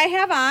 Gail, that I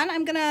have on,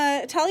 I'm going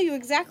to tell you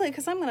exactly,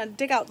 because I'm going to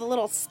dig out the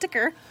little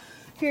sticker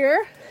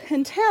here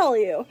and tell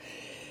you.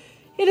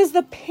 It is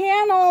the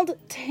paneled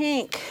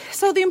tank.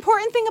 So the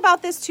important thing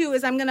about this too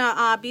is I'm going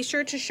to be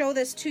sure to show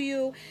this to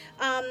you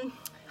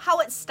how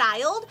it's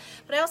styled,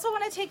 but I also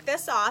want to take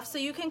this off so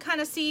you can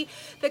kind of see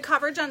the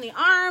coverage on the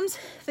arms,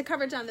 the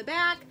coverage on the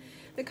back,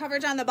 the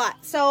coverage on the butt.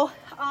 So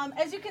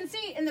as you can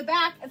see in the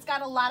back, it's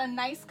got a lot of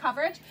nice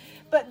coverage,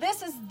 but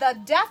this is the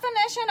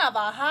definition of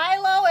a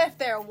high-low if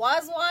there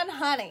was one,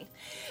 honey.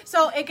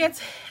 So it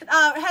gets,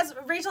 as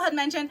Rachel had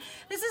mentioned,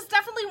 this is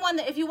definitely one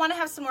that if you want to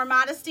have some more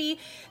modesty,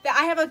 that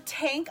I have a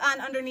tank on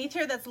underneath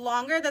here that's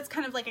longer, that's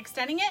kind of like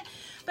extending it,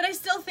 but I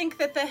still think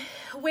that the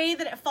way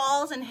that it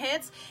falls and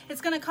hits,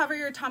 it's going to cover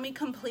your tummy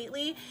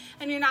completely,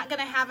 and you're not going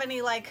to have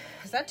any like,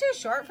 is that too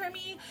short for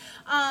me?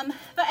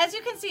 But as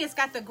you can see, it's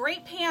got the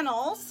great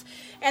panels,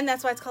 and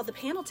that's why it's called the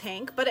panel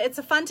tank, but it's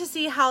fun to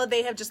see how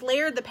they have just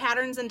layered the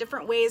patterns in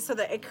different ways so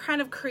that it kind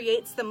of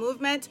creates the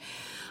movement.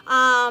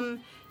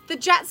 The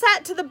Jet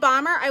Set to the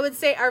Bomber, I would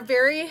say, are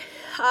very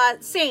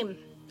same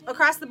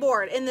across the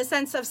board in the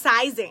sense of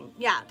sizing.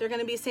 Yeah, they're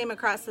going to be same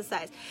across the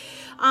size.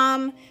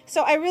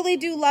 So I really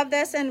do love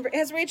this, and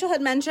as Rachel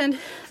had mentioned,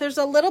 there's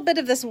a little bit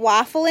of this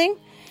waffling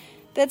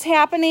that's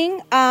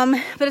happening,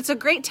 but it's a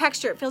great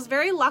texture. It feels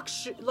very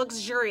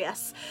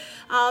luxurious.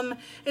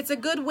 It's a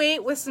good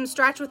weight with some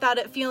stretch without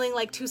it feeling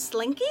like too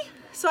slinky.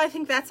 So I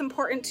think that's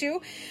important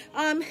too.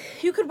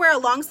 You could wear a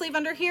long sleeve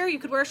under here. You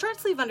could wear a short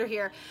sleeve under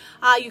here.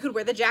 You could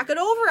wear the jacket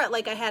over it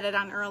like I had it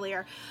on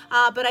earlier.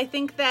 But I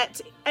think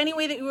that any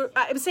way that you were,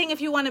 I'm saying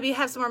if you want to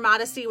have some more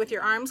modesty with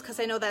your arms, because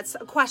I know that's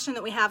a question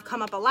that we have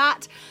come up a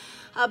lot.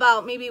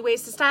 about maybe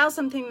ways to style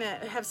something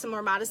that have some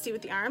more modesty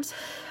with the arms.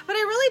 But I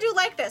really do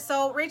like this.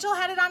 So Rachel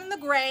had it on in the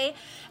gray,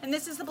 and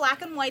this is the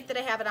black and white that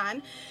I have it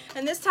on.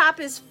 And this top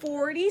is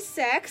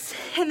 $46,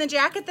 and the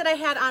jacket that I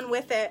had on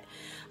with it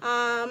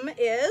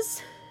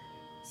is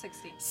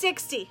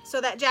 $60.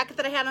 So that jacket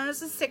that I had on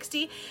is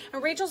 $60,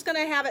 and Rachel's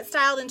gonna have it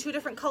styled in 2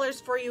 different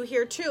colors for you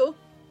here too.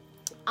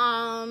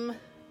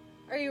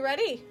 Are you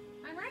ready?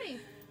 I'm ready.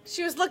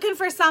 She was looking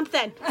for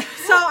something,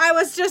 so I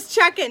was just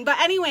checking. But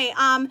anyway,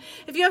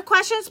 if you have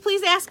questions,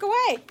 please ask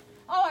away.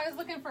 Oh, I was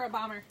looking for a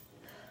bomber.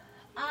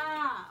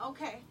 Ah,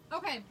 okay.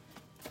 Okay.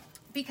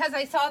 Because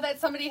I saw that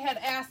somebody had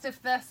asked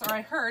if this, or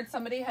I heard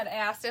somebody had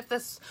asked if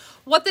this,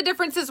 what the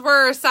differences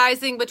were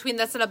sizing between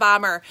this and a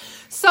bomber.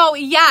 So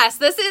yes,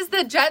 this is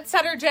the Jet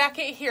Setter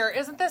jacket here.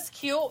 Isn't this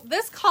cute?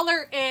 This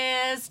color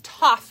is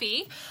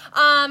toffee.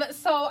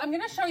 So I'm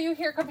going to show you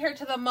here compared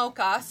to the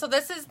mocha. So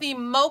this is the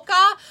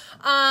mocha,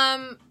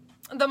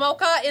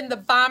 in the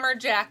bomber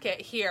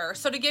jacket here.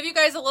 So to give you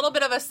guys a little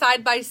bit of a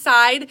side by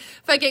side,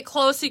 if I get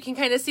close, you can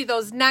kind of see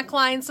those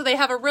necklines. So they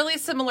have a really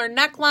similar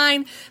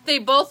neckline. They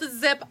both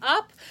zip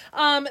up.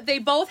 They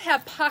both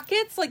have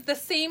pockets, like the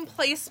same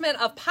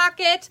placement of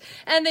pocket,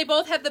 and they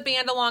both have the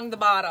band along the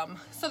bottom.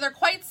 So they're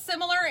quite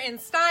similar in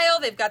style.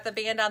 They've got the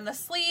band on the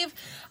sleeve.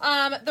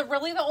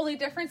 The only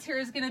difference here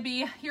is going to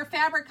be your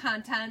fabric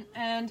content,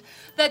 and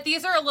that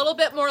these are a little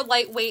bit more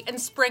lightweight and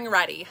spring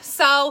ready.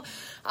 So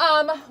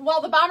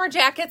while the bomber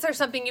jackets are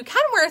something you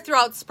can wear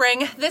throughout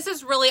spring, this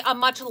is really a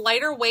much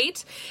lighter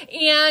weight,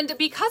 and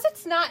because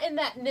it's not in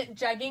that knit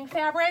jegging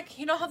fabric,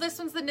 you know how this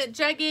one's the knit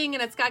jegging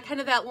and it's got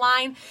kind of that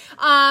line,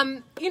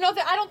 I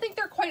don't think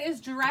they're quite as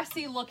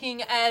dressy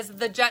looking as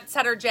the Jet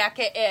Setter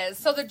jacket is.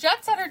 So the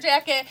Jet Setter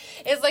jacket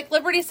is, like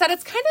Liberty said,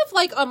 it's kind of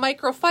like a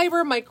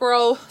microfiber,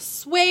 micro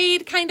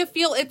suede kind of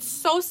feel. It's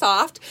so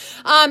soft,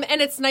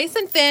 and it's nice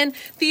and thin.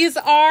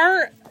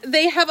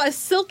 They have a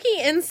silky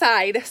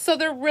inside, so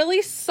they're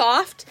really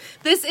soft.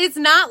 This is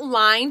not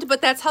lined,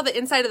 but that's how the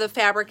inside of the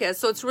fabric is.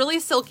 So it's really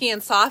silky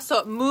and soft, so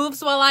it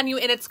moves well on you,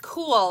 and it's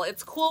cool.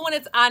 It's cool when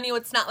it's on you.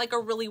 It's not like a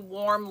really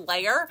warm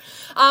layer,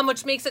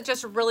 which makes it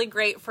just really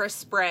great for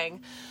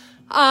spring.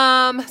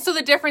 So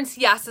the difference,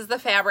 yes, is the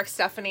fabric,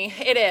 Stephanie.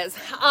 It is.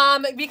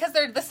 Because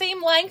they're the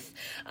same length.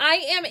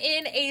 I am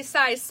in a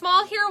size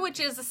small here, which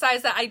is the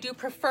size that I do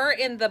prefer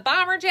in the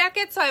bomber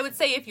jacket. So I would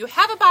say if you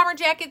have a bomber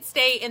jacket,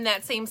 stay in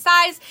that same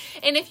size.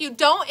 And if you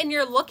don't and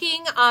you're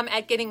looking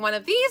at getting one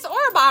of these or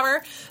a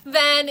bomber,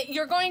 then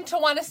you're going to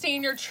want to stay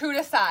in your true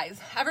to size.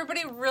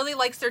 Everybody really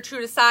likes their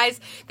true to size.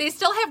 They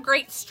still have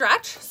great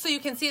stretch, so you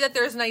can see that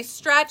there's nice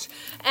stretch.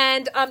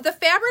 And the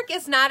fabric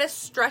is not as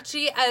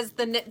stretchy as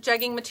the knit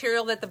jegging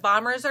material that the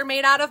bombers are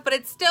made out of, but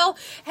it still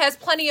has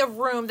plenty of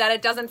room that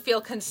it doesn't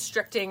feel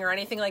constricting or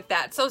anything like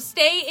that. So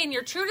stay in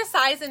your true to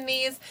size in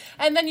these,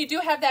 and then you do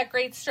have that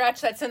great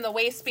stretch that's in the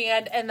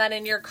waistband and then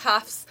in your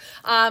cuffs,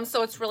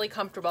 so it's really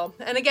comfortable.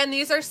 And again,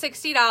 these are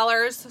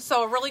 $60,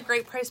 so a really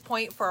great price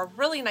point for a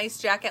really nice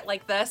jacket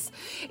like this.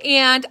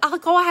 And I'll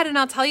go ahead and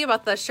I'll tell you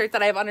about the shirt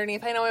that I have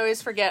underneath. I know I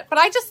always forget, but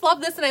I just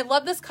love this, and I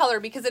love this color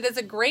because it is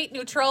a great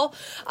neutral,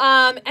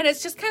 and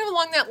it's just kind of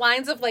along that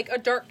lines of like a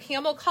dark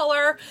camel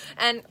color,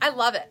 and I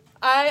love it.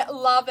 I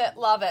love it,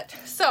 love it.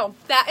 So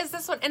that is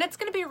this one, and it's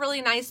going to be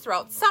really nice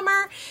throughout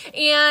summer,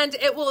 and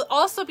it will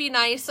also be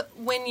nice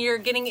when you're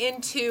getting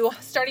into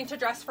starting to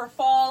dress for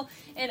fall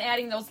and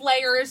adding those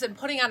layers and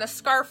putting on a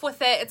scarf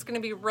with it. It's going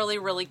to be really,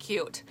 really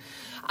cute.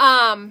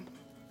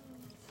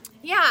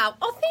 Yeah.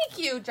 Oh, thank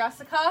you,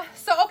 Jessica.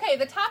 So, okay,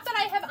 the top that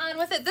I have on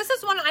with it, this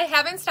is one I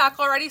have in stock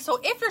already. So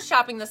if you're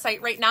shopping the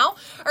site right now,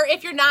 or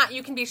if you're not,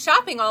 you can be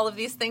shopping all of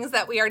these things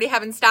that we already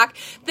have in stock.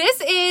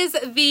 This is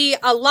the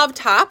love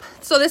top.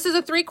 So this is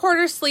a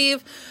 3/4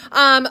 sleeve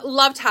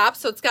love top.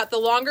 So it's got the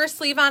longer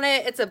sleeve on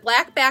it. It's a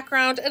black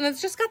background, and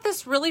it's just got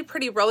this really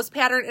pretty rose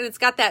pattern, and it's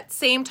got that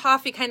same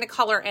toffee kind of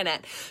color in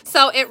it.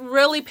 So it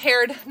really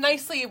paired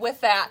nicely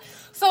with that.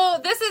 So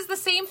this is the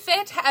same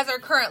fit as our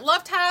current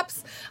love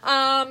tops.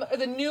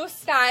 The new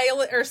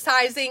style or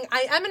sizing,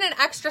 I am in an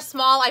extra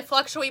small. I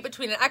fluctuate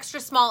between an extra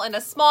small and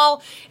a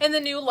small in the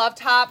new love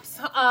tops.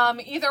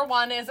 Either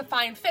one is a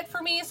fine fit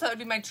for me, so it would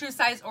be my true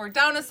size or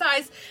down a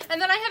size.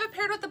 And then I have it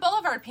paired with the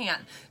Boulevard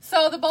pant.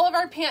 So the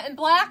Boulevard pant in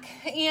black,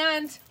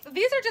 and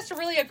these are just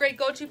really a great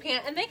go-to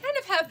pant, and they kind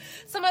of have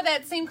some of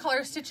that same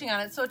color stitching on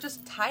it, so it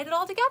just tied it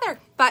all together.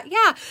 But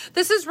yeah,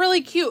 this is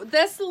really cute.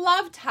 This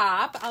love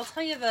top, I'll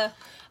tell you the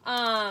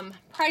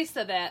price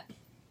of it,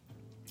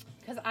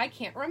 because I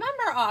can't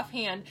remember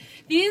offhand.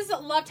 These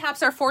love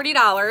tops are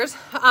 $40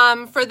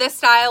 for this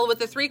style with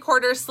the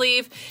 3/4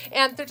 sleeve,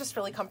 and they're just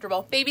really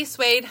comfortable. Baby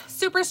suede,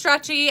 super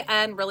stretchy,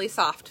 and really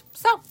soft.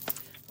 So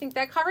I think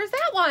that covers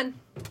that one.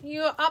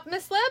 You up,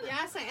 Miss Lib?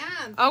 Yes,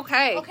 I am.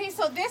 Okay. Okay,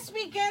 so this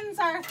weekend's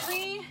our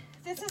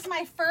this is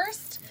my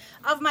first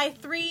of my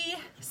 3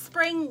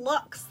 spring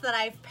looks that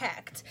I've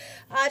picked.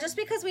 Just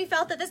because we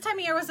felt that this time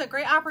of year was a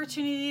great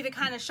opportunity to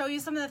kind of show you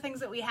some of the things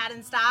that we had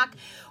in stock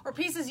or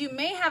pieces you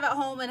may have at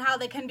home and how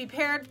they can be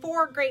paired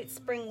for great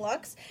spring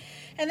looks.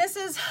 And this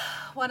is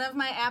one of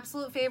my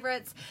absolute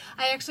favorites.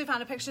 I actually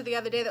found a picture the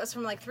other day that was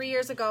from like 3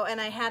 years ago, and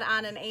I had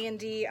on an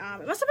A&D.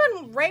 It must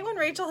have been right when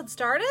Rachel had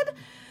started.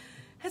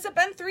 Has it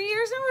been 3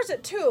 years now, or is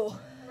it 2?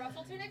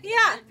 Ruffle tunic?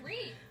 Yeah.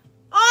 3.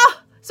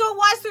 Oh, so it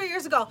was 3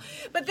 years ago.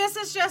 But this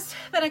has just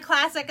been a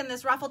classic in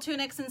this ruffle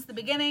tunic since the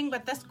beginning.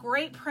 But this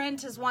great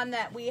print is one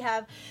that we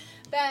have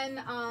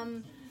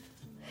been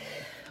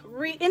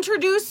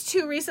reintroduced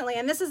to recently.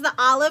 And this is the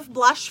olive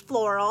blush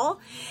floral.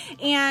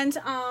 And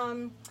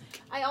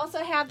I also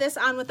have this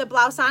on with the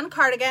blouse on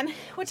cardigan,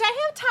 which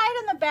I have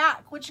tied in the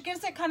back, which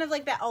gives it kind of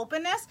like that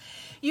openness.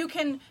 You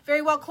can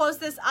very well close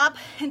this up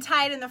and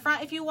tie it in the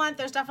front if you want.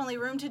 There's definitely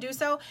room to do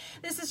so.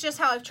 This is just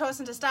how I've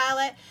chosen to style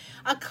it.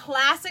 A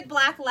classic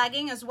black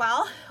legging as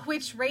well,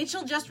 which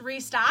Rachel just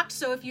restocked.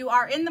 So if you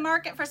are in the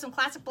market for some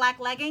classic black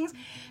leggings,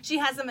 she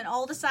has them in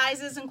all the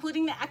sizes,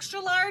 including the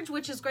extra large,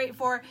 which is great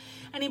for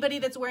anybody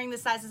that's wearing the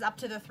sizes up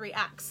to the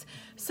 3X.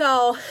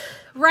 So,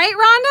 right,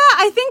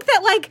 Rhonda? I think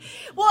that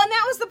and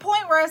that was the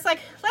point where it's like,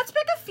 let's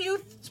pick a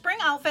few spring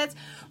outfits.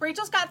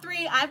 Rachel's got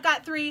 3, I've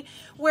got 3,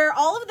 where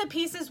all of the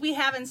pieces we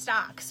have in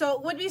stock. So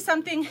it would be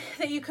something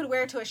that you could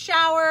wear to a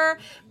shower,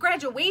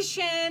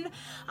 graduation,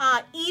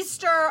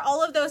 Easter,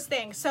 all of those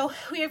things. So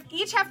we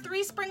each have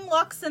 3 spring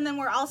looks, and then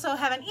we're also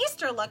have an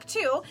Easter look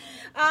too.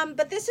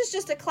 But this is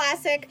just a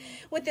classic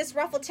with this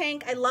ruffle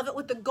tank. I love it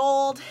with the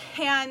gold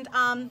and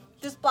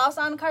this blouse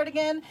on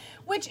cardigan,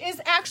 which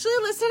is actually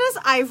listed as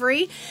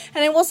ivory.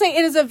 And I will say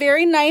it is a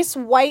very nice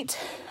white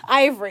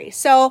ivory.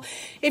 So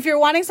if you're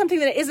wanting something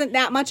that isn't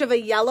that much of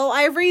a yellow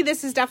ivory,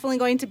 this is definitely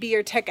going to be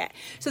your ticket.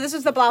 So this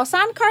is the blouse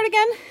on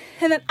cardigan.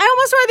 And then I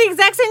almost wore the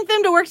exact same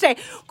thing to work today.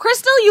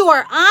 Crystal, you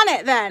are on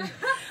it then.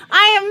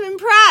 I am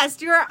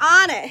impressed. You're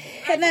on it.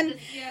 And then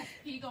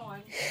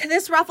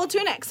this ruffle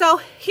tunic.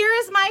 So here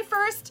is my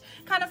first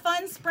kind of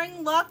fun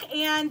spring look,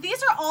 and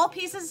these are all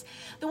pieces.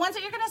 The ones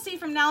that you're going to see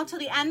from now till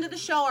the end of the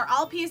show are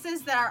all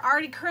pieces that are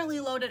already currently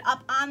loaded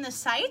up on the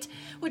site,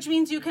 which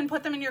means you can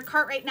put them in your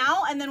cart right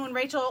now, and then when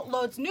Rachel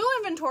loads new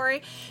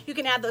inventory, you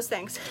can add those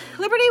things.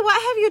 Liberty,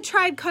 what have you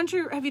tried?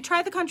 Have you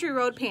tried the Country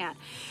Road pant?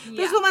 Yeah.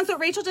 Those are the ones that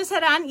Rachel just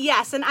had on.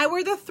 Yes, and I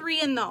wore the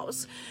 3 in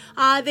those.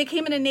 They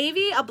came in a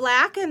navy, a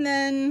black, and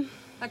then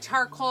a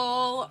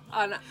charcoal,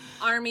 an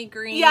army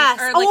green. Yes.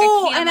 Or like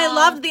a and I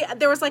loved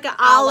there was like an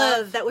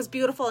olive that was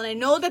beautiful. And I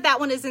know that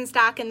one is in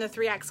stock in the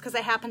 3X because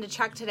I happened to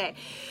check today.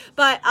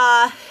 But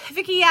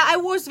Vicki, yeah, I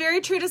was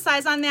very true to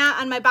size on that.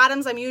 On my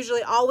bottoms, I'm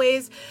usually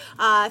always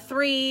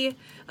 3.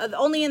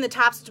 Only in the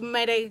tops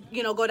might I,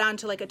 go down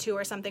to like a 2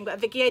 or something. But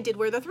Vicki, I did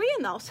wear the 3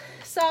 in those.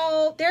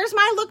 So there's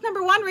my look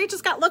number 1.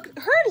 Rachel's got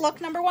her look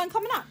number 1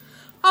 coming up.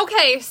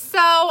 Okay, so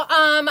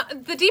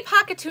the deep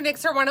pocket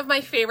tunics are one of my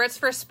favorites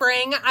for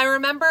spring.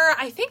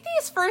 I think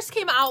these first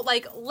came out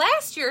like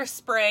last year's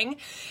spring,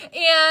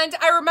 and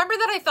I remember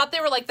that I thought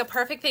they were like the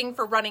perfect thing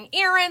for running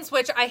errands,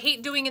 which I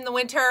hate doing in the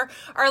winter,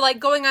 or like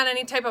going on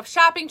any type of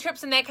shopping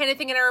trips and that kind of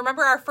thing. And I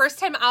remember our first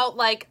time out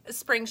like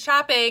spring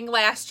shopping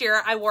last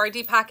year, I wore a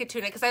deep pocket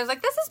tunic because I was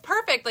like, this is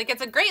perfect. Like,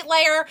 it's a great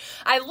layer.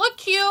 I look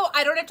cute.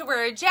 I don't have to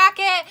wear a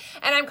jacket,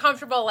 and I'm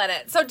comfortable in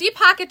it. So deep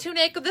pocket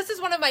tunic, this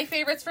is one of my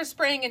favorites for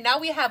spring, and now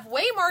we have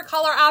way more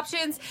color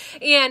options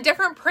and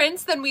different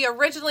prints than we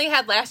originally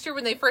had last year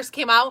when they first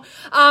came out.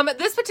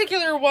 This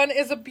particular one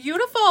is a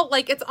beautiful,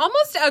 like, it's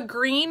almost a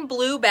green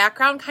blue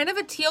background, kind of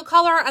a teal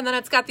color, and then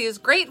it's got these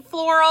great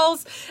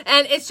florals,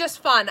 and it's just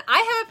fun. I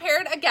have it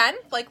paired, again,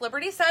 like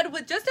Liberty said,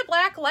 with just a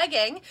black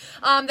legging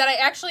that I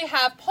actually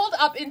have pulled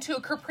up into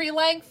a capri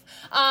length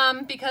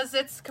because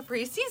it's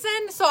capri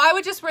season, so I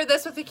would just wear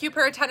this with a cute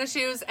pair of tennis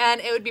shoes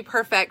and it would be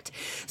perfect.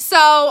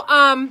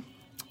 So,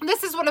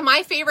 this is one of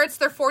my favorites.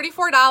 They're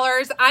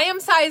 $44. I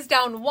am sized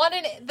down 1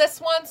 in this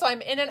one, so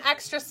I'm in an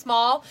extra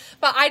small,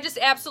 but I just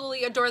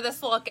absolutely adore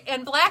this look.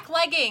 And black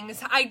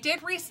leggings, I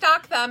did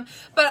restock them,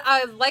 but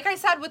like I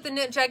said with the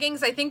knit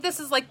jeggings, I think this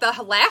is like the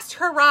last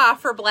hurrah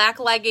for black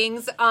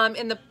leggings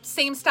in the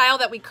same style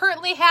that we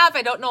currently have.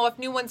 I don't know if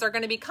new ones are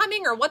going to be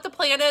coming or what the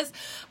plan is,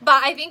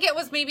 but I think it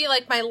was maybe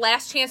like my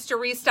last chance to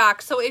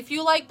restock. So if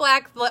you like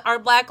black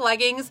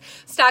leggings,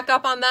 stock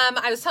up on them.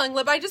 I was telling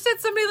Lib, I just had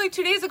somebody like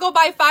 2 days ago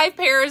buy 5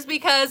 pairs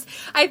because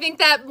I think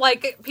that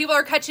like people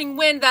are catching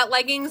wind that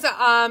leggings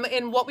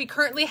in what we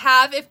currently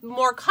have, if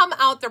more come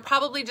out, they're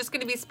probably just going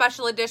to be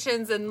special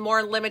editions and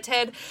more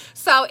limited.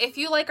 So if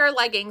you like our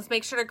leggings,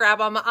 make sure to grab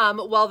them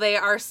while they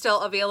are still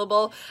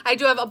available. I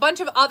do have a bunch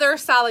of other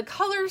solid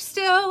colors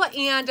still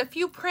and a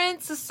few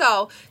prints,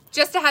 so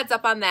just a heads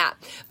up on that.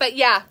 But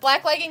yeah,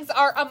 black leggings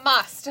are a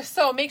must.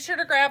 So make sure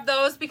to grab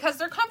those because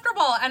they're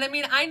comfortable. And I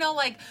mean, I know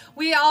like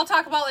we all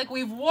talk about like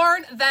we've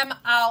worn them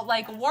out,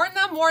 like worn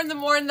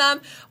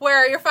them,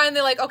 where you're finally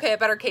like, okay, I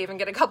better cave and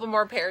get a couple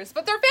more pairs.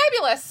 But they're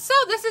fabulous. So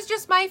this is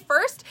just my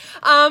first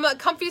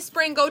comfy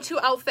spring go-to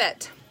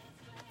outfit.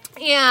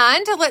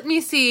 And let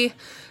me see.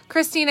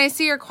 Christine, I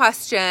see your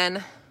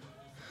question.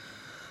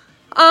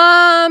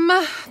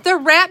 The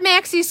Rat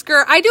Maxi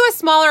skirt, I do a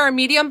smaller or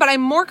medium, but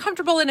I'm more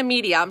comfortable in a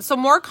medium. So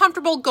more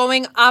comfortable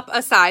going up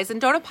a size, and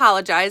don't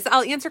apologize.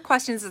 I'll answer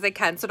questions as I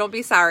can, so don't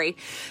be sorry.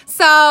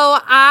 So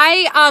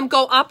I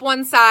go up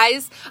one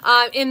size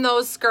in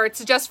those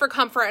skirts just for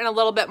comfort and a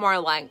little bit more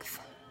length.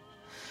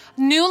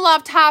 New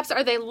Love tops,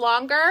 are they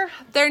longer?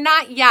 They're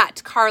not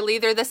yet, Carly.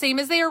 They're the same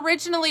as they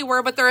originally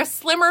were, but they're a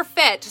slimmer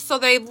fit, so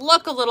they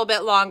look a little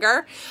bit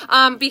longer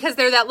because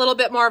they're that little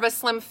bit more of a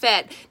slim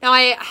fit. Now,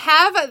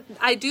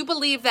 I do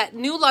believe that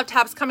New Love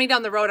tops coming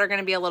down the road are going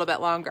to be a little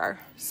bit longer.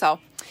 So,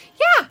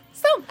 yeah.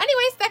 So,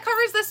 anyways, that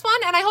covers this one,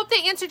 and I hope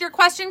they answered your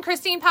question.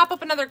 Christine, pop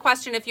up another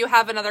question if you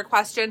have another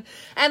question.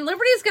 And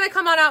Liberty's going to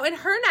come on out in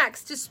her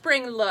next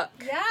spring look.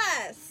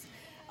 Yes.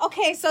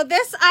 Okay, so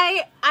this,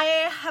 I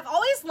have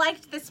always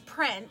liked this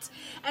print,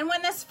 and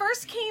when this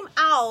first came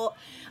out,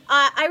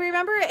 I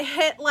remember it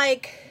hit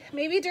like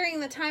maybe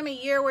during the time of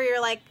year where you're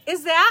like,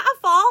 is that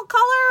a fall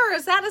color or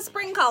is that a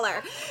spring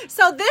color?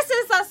 So this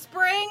is a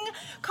spring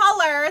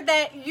color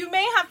that you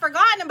may have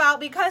forgotten about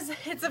because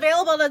it's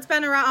available, it's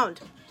been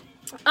around.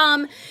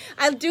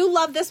 I do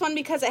love this one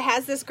because it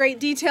has this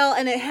great detail,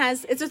 and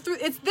this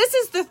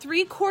is the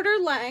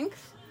 3/4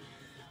 length.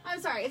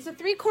 It's a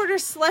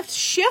 3/4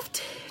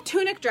 shift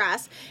tunic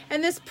dress,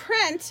 and this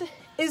print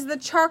is the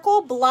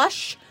charcoal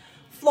blush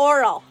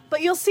floral,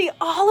 but you'll see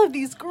all of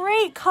these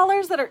great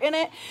colors that are in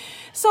it.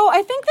 So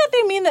I think that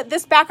they mean that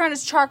this background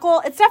is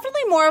charcoal. It's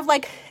definitely more of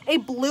like a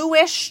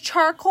bluish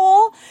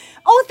charcoal.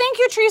 Oh, thank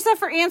you, Teresa,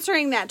 for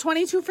answering that.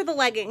 22 for the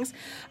leggings.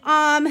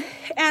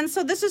 And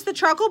so this is the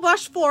charcoal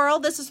blush floral.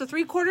 This is the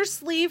 3/4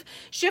 sleeve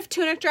shift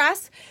tunic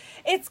dress.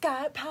 It's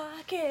got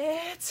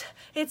pockets.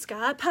 It's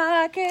got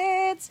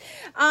pockets.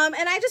 And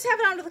I just have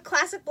it on with a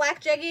classic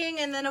black jegging,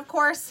 and then of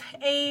course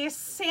a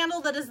sandal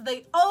that is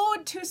the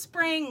ode to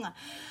spring.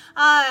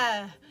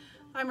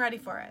 I'm ready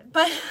for it.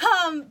 But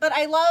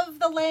I love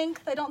the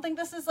length. I don't think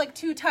this is like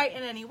too tight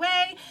in any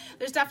way.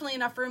 There's definitely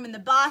enough room in the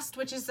bust,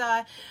 which is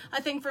a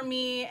thing for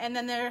me. And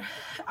then their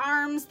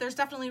arms, there's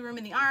definitely room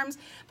in the arms.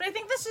 But I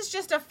think this is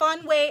just a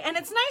fun way, and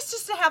it's nice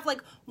just to have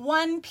like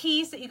one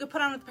piece that you could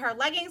put on with a pair of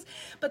leggings.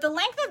 But the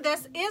length of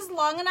this is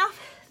long enough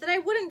that I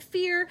wouldn't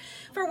fear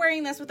for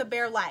wearing this with a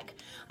bare leg.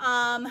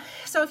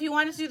 So if you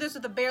wanted to do this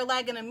with a bare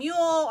leg and a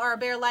mule, or a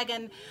bare leg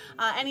and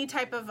any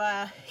type of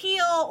a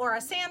heel or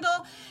a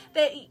sandal,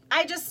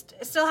 I just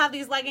still have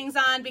these leggings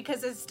on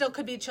because it still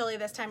could be chilly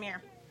this time of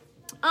year.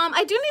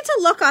 I do need to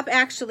look up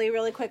actually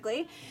really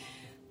quickly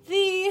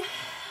the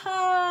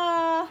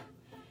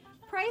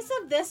price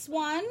of this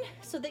one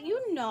so that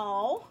you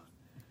know.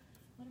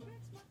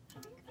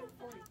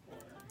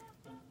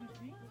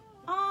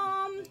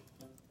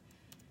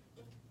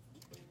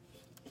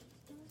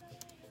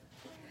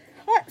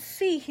 Let's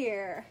see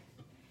here.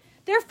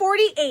 They're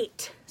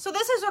 $48. So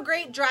this is a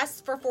great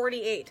dress for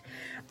 $48.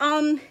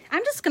 I'm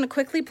just going to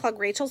quickly plug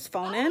Rachel's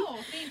phone in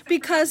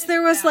because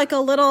there was like a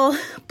little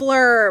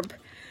blurb.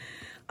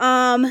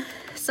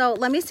 So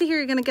let me see here.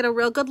 You're going to get a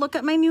real good look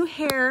at my new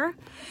hair.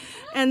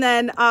 And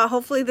then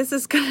hopefully this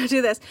is going to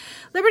do this.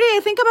 Liberty, I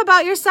think I'm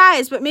about your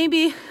size, but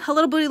maybe a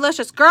little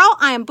bootylicious. Girl,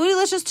 I am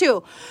bootylicious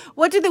too.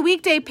 What do the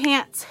weekday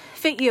pants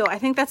fit you? I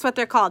think that's what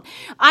they're called.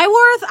 I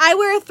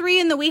wear 3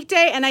 in the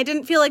weekday, and I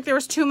didn't feel like there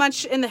was too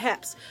much in the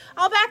hips.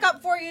 I'll back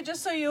up for you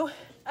just so you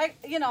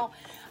know,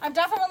 I'm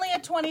definitely a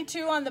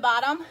 22 on the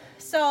bottom.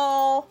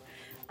 So,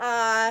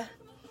 I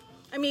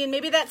mean,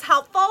 maybe that's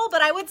helpful,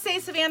 but I would say,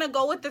 Savannah,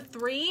 go with the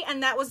 3,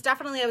 and that was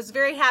definitely, I was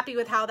very happy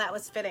with how that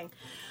was fitting.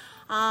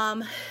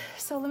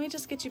 So let me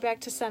just get you back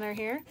to center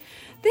here.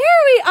 There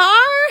we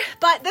are.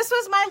 But this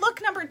was my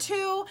look number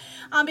 2,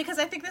 because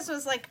I think this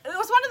was like, it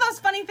was one of those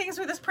funny things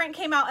where this print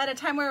came out at a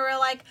time where we were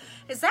like,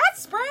 is that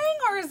spring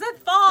or is it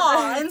fall?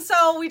 And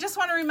so we just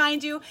want to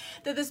remind you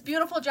that this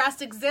beautiful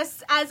dress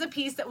exists as a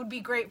piece that would be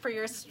great for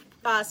your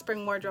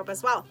spring wardrobe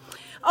as well.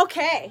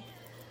 Okay.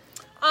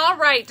 All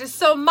right,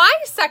 so my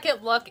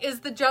second look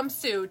is the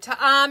jumpsuit,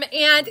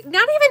 and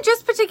not even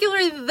just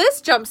particularly this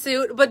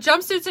jumpsuit, but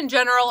jumpsuits in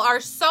general are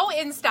so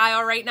in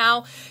style right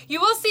now. You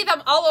will see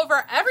them all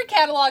over every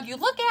catalog you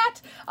look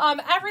at,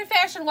 every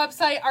fashion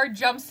website are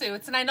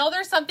jumpsuits, and I know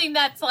there's something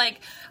that's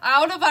like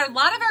out of a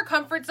lot of our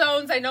comfort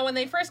zones. I know when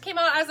they first came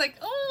out, I was like,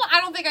 oh,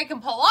 I don't think I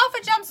can pull off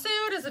a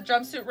jumpsuit. Is a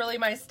jumpsuit really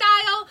my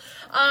style?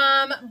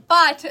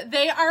 But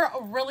they are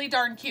really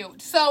darn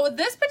cute. So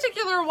this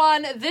particular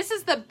one, this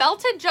is the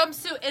belted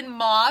jumpsuit in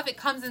mauve. It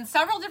comes in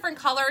several different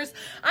colors.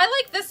 I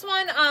like this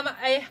one.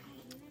 I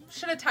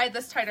should have tied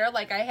this tighter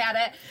like I had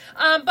it.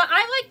 But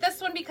I like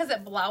this one because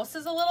it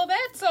blouses a little bit.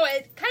 So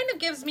it kind of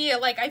gives me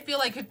I feel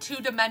like a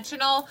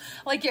 2-dimensional,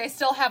 like I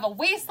still have a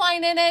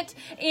waistline in it,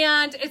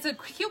 and it's a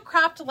cute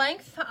cropped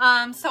length.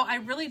 So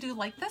I really do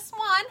like this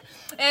one.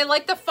 And I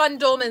like the fun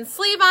dolman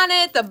sleeve on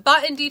it, the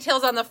button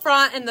details on the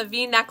front, and the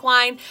V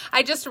neckline.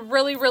 I just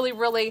really, really,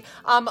 really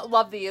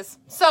love these.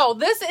 So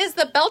this is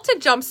the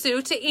belted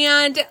jumpsuit,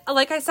 and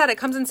like I said, it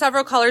comes in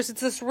several colors.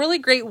 It's this really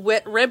great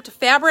ribbed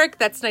fabric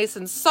that's nice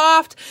and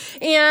soft.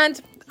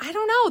 And I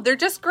don't know. They're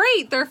just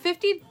great. They're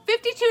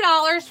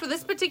 $52 for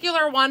this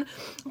particular one.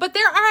 But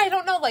there are, I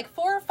don't know, like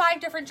 4 or 5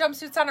 different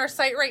jumpsuits on our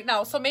site right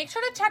now. So make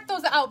sure to check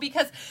those out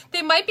because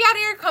they might be out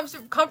of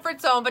your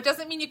comfort zone, but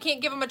doesn't mean you can't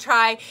give them a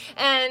try.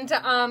 And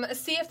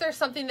see if there's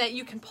something that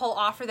you can pull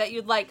off or that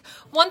you'd like.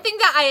 One thing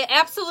that I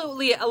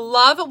absolutely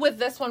love with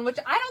this one, which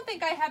I don't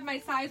think I have my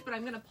size, but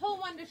I'm going to pull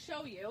one to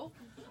show you,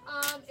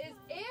 is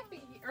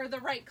or the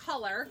right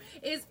color,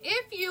 is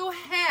if you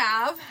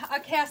have a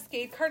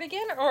Cascade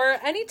cardigan or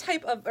any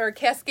type of, or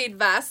Cascade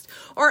vest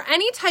or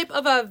any type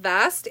of a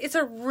vest, it's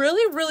a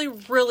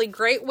really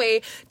great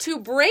way to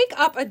break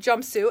up a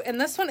jumpsuit.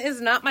 And this one is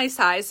not my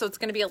size, so it's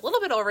going to be a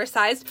little bit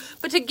oversized,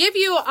 but to give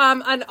you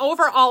an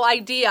overall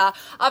idea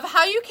of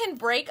how you can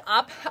break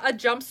up a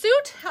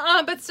jumpsuit,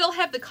 but still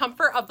have the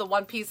comfort of the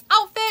one-piece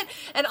outfit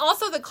and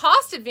also the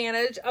cost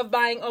advantage of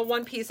buying a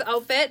one-piece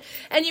outfit,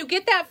 and you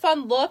get that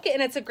fun look,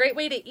 and it's a great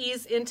way to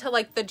ease into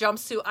like the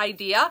jumpsuit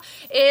idea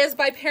is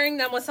by pairing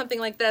them with something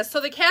like this.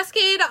 So the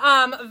Cascade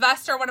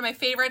vests are one of my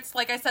favorites.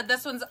 Like I said,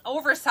 this one's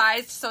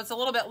oversized, so it's a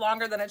little bit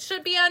longer than it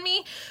should be on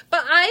me,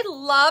 but I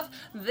love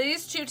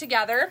these two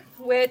together,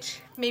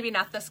 which maybe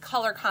not this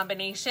color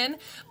combination,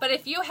 but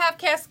if you have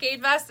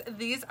Cascade vests,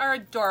 these are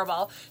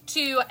adorable.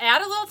 To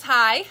add a little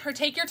tie or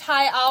take your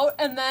tie out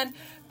and then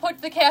put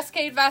the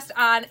Cascade vest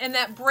on, and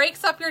that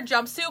breaks up your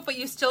jumpsuit, but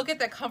you still get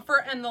the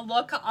comfort and the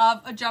look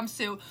of a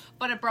jumpsuit,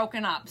 but it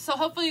broken up. So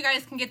hopefully you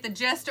guys can get the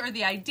gist or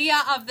the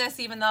idea of this,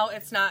 even though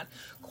it's not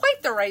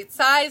quite the right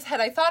size. Had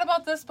I thought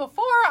about this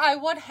before, I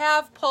would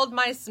have pulled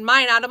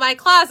mine out of my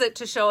closet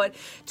to show it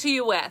to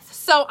you with.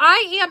 So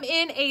I am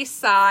in a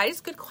size,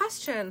 good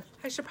question,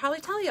 I should probably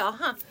tell y'all,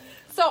 huh?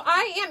 So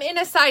I am in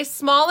a size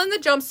small in the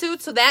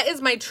jumpsuit, so that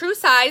is my true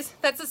size.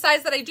 That's the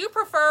size that I do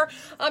prefer,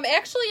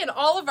 actually in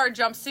all of our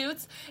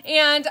jumpsuits,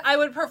 and I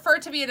would prefer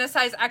to be in a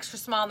size extra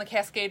small in the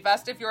Cascade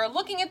vest. If you're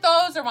looking at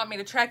those or want me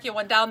to track you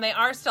one down, they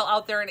are still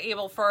out there and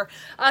able for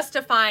us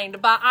to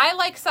find. But I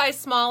like size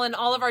small in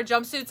all of our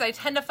jumpsuits. I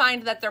tend to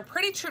find that they're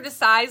pretty true to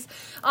size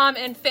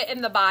and fit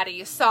in the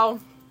body. So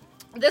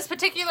this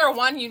particular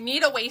one, you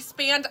need a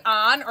waistband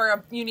on,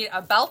 or you need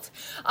a belt,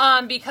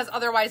 because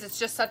otherwise it's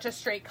just such a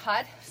straight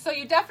cut. So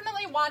you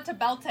definitely want to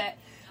belt it.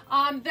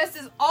 This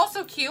is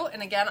also cute,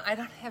 and again, I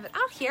don't have it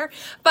out here,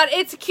 but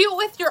it's cute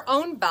with your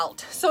own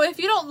belt. So if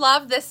you don't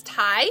love this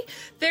tie,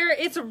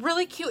 it's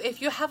really cute if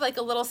you have like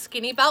a little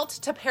skinny belt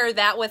to pair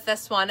that with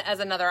this one as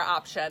another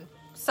option.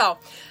 So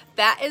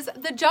that is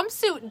the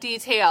jumpsuit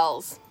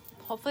details.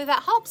 Hopefully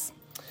that helps.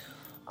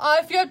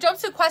 If you have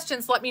jumpsuit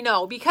questions, let me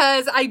know,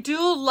 because I do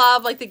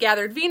love like the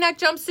gathered V-neck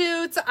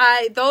jumpsuits.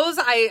 Those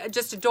I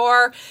just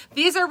adore.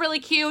 These are really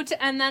cute.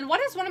 And then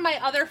what is one of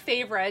my other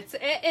favorites?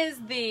 It is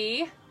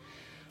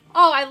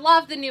I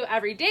love the new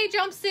everyday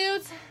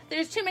jumpsuits.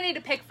 There's too many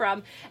to pick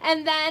from.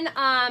 And then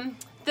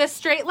the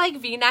straight leg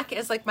V-neck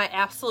is like my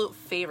absolute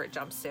favorite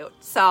jumpsuit.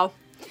 So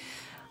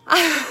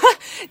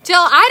Jill,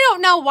 I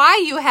don't know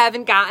why you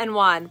haven't gotten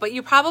one, but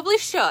you probably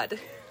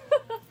should.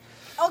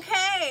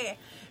 Okay.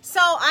 So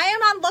I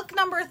am on look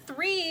number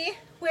 3,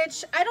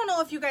 which I don't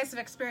know if you guys have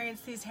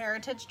experienced these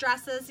heritage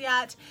dresses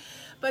yet,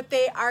 but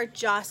they are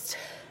just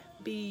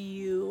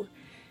beautiful.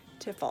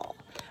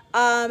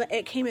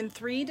 It came in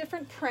 3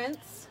 different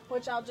prints,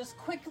 which I'll just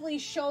quickly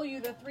show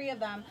you the 3 of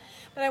them.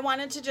 But I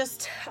wanted to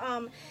just,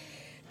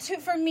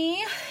 for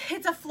me,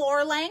 it's a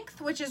floor length,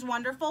 which is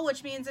wonderful,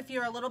 which means if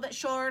you're a little bit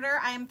shorter,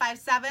 I am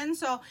 5'7",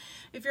 so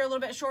if you're a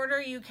little bit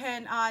shorter, you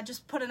can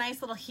just put a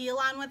nice little heel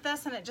on with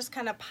this, and it just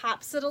kind of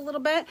pops it a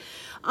little bit.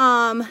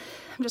 I'm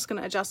just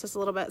going to adjust this a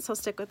little bit, so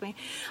stick with me.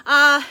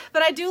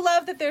 But I do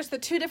love that there's the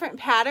 2 different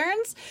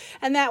patterns,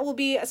 and that will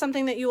be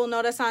something that you will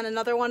notice on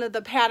another one of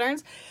the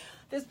patterns.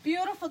 This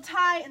beautiful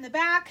tie in the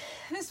back.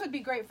 This would be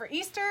great for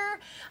Easter,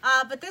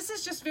 but this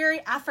is just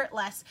very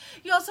effortless.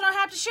 You also don't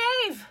have to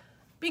shave,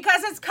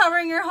 because it's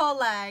covering your whole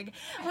leg,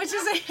 which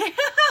is so you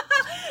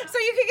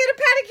can get a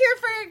pedicure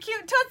for your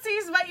cute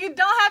tootsies, but you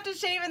don't have to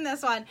shave in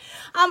this one.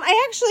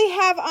 I actually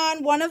have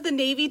on one of the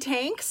navy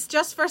tanks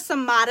just for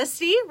some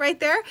modesty right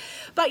there.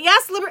 But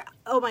yes, Liberty.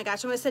 Oh my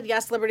gosh, I almost said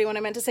yes, Liberty, when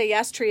I meant to say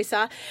yes,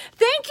 Teresa.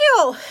 Thank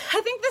you.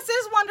 I think this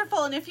is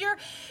wonderful. And if you're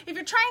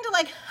trying to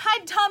like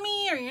hide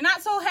tummy, or you're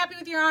not so happy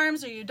with your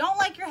arms, or you don't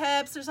like your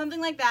hips or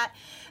something like that,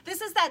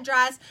 this is that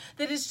dress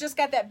that has just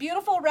got that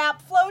beautiful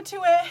wrap flow to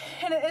it,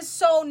 and it is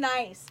so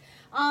nice.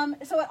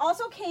 So it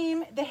also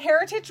came, the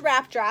heritage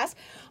wrap dress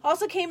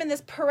also came in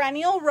this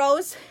perennial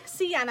rose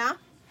sienna,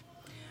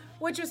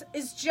 which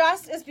is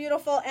just as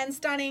beautiful and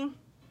stunning.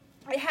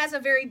 It has a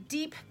very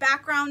deep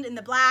background in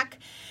the black,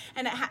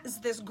 and it has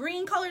this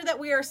green color that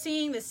we are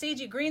seeing, this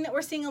sagey green that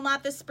we're seeing a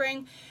lot this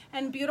spring,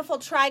 and beautiful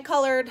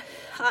tri-colored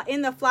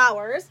in the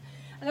flowers.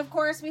 And of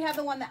course, we have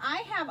the one that I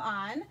have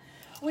on,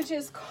 which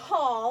is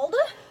called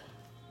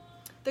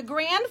the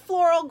Grand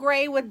Floral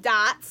Gray with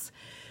Dots.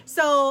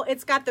 So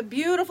it's got the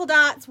beautiful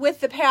dots with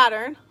the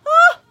pattern.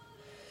 Oh,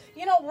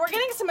 you know, we're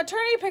getting some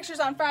maternity pictures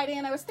on Friday,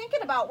 and I was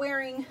thinking about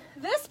wearing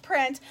this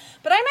print,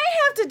 but I might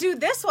have to do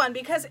this one,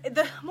 because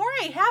the more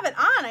I have it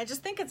on, I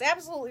just think it's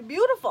absolutely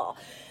beautiful.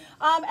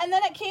 And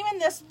then it came in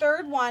this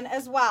third one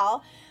as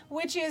well,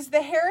 which is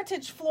the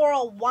Heritage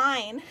Floral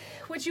Wine,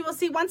 which you will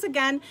see once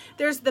again,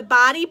 there's the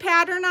body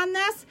pattern on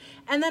this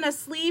and then a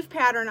sleeve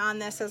pattern on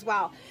this as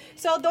well.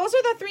 So those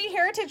are the 3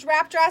 Heritage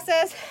wrap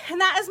dresses,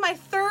 and that is my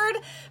third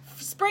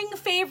spring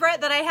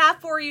favorite that I have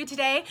for you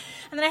today.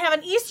 And then I have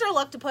an Easter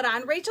look to put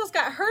on. Rachel's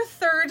got her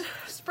third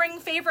spring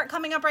favorite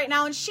coming up right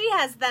now, and she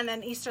has then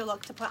an Easter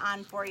look to put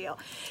on for you.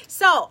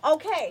 So,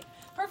 okay,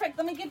 perfect.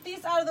 Let me get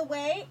these out of the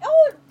way.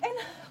 Oh,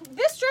 and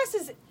this dress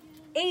is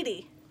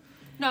 80.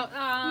 No.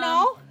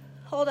 No?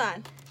 Hold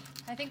on.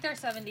 I think they're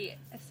 70.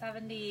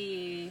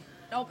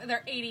 Nope,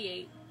 they're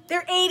 88.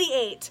 They're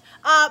 88.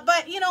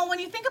 But you know, when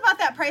you think about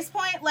that price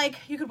point, like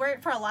you could wear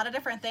it for a lot of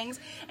different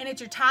things, and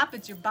it's your top,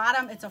 it's your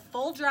bottom, it's a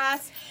full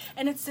dress,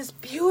 and it's this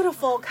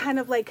beautiful kind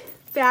of like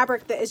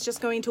fabric that is just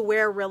going to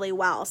wear really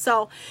well.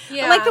 So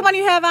yeah. I like the one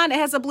you have on. It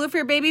has a blue for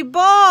your baby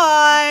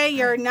boy.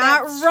 You're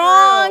not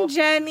wrong, true.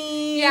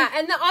 Jenny. Yeah,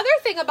 and the other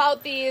thing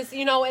about these,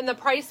 you know, in the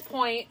price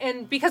point,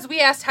 and because we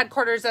asked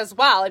headquarters as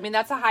well, I mean,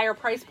 that's a higher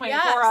price point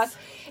Yes. for us,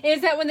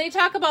 is that when they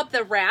talk about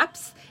the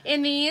wraps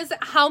in these,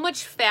 how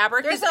much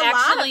fabric There's is a lot of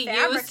actually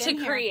fabric used to in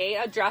here. create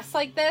a dress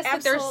like this. That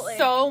Absolutely. there's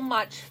so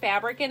much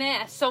fabric in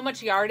it, so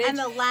much yardage And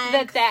the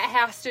length. that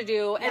has to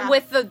do, Yeah. and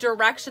with the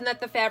direction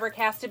that the fabric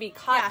has to be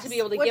cut Yes. to be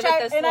able to Which give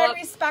it this and look.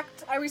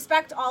 I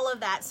respect all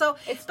of that. So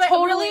It's but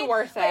totally really,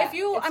 worth but it. if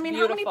you, It's I mean,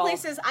 how beautiful. many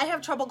places I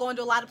have trouble going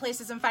to a lot of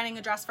places and finding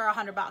a dress for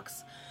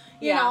 $100.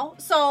 You Yeah. know,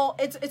 so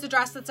it's a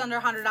dress that's under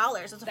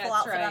 $100. It's a full That's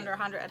outfit right. under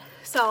 100.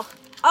 So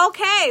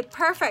okay,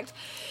 perfect.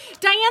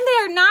 Diane,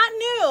 they are not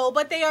new,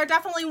 but they are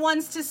definitely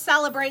ones to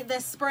celebrate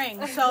this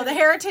spring. So the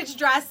Heritage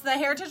dress, the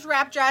Heritage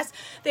wrap dress,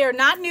 they are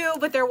not new,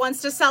 but they're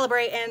ones to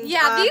celebrate. And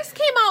Yeah, these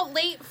came out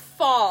late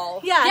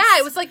fall. Yes. Yeah,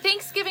 it was like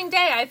Thanksgiving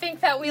Day. I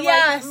think that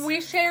Yes.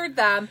 we shared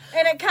them.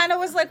 And it kind of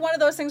was like one of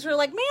those things where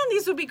like, man,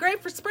 these would be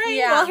great for spring.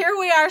 Yeah. Well, here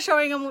we are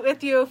showing them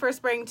with you for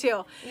spring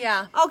too.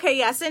 Yeah. Okay,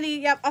 yeah, Cindy,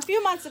 yep, a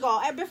few months ago,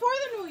 before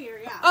the new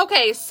year, yeah.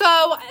 Okay,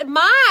 so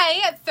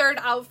my third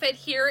outfit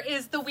here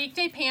is the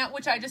weekday pant,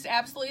 which I just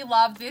absolutely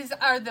love. These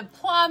are the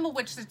plum,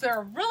 which is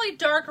they're really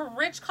dark,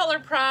 rich color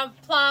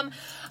plum.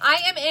 I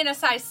am in a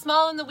size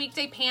small in the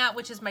weekday pant,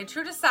 which is my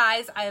true to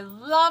size. I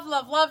love,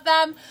 love, love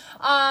them.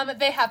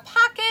 They have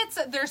pockets.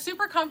 They're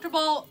super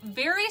comfortable,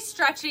 very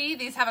stretchy.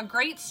 These have a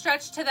great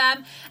stretch to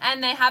them,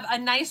 and they have a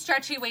nice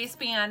stretchy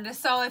waistband.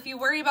 So if you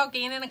worry about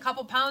gaining a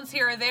couple pounds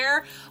here or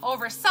there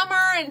over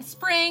summer and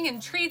spring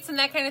and treats and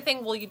that kind of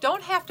thing, well, you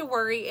don't have to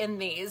worry in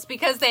these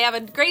because they have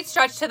a great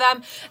stretch to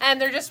them, and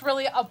they're just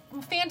really a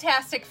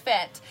fantastic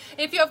fit.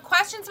 If you have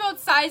questions about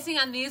sizing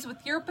on these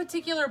with your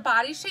particular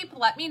body shape,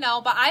 let me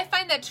know, but I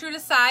find that true to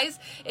size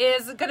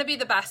is going to be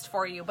the best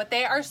for you, but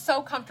they are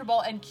so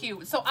comfortable and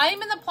cute. So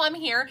I'm in the plum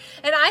here,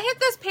 and I had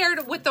this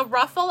paired with the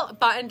ruffle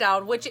button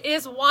down, which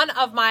is one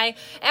of my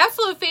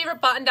absolute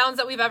favorite button downs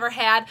that we've ever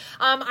had.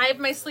 I have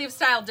my sleeve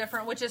style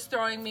different, which is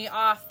throwing me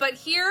off, but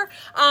here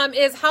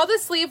is how the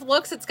sleeve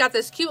looks. It's got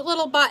this cute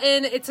little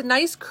button. It's a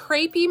nice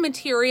crepey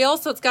material,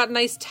 so it's got a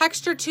nice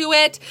texture to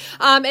it.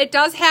 It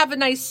does have a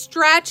nice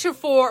stretch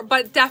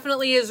but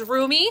definitely is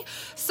roomy.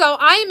 So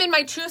I am in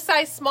my true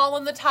size small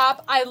in the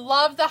top. I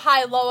love the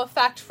high-low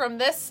effect from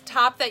this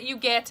top that you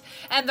get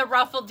and the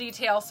ruffle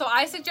detail. So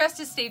I suggest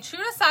to stay true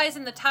to size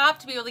in the top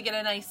to be able to get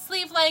a nice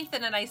sleeve length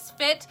and a nice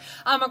fit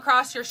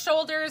across your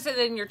shoulders and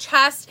in your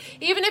chest.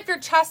 Even if you're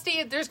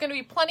chesty, there's going to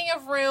be plenty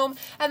of room.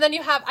 And then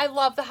you have, I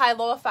love the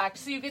high-low effect.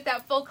 So you get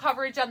that full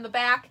coverage on the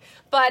back,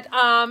 but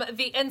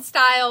the in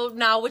style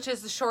now, which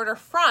is the shorter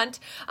front,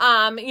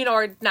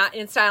 or not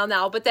in style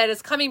now, but that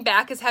is coming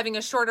back, is having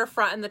a shorter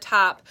front in the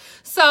top.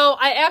 So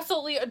I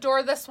absolutely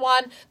adore this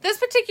one. This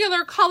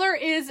particular color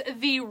is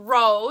the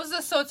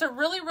rose, so it's a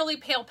really, really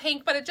pale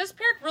pink, but it just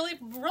paired really,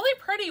 really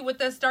pretty with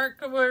this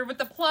with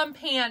the plum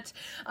pant.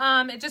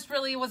 It just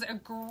really was a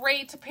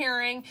great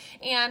pairing,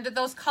 and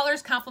those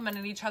colors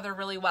complemented each other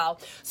really well.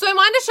 So I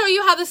wanted to show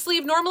you how the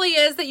sleeve normally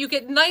is, that you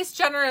get nice,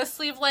 generous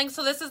sleeve length.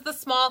 So this is the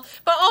small,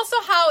 but also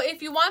how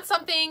if you want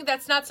something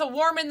that's not so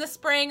warm in the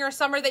spring or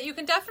summer, that you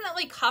can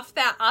definitely cuff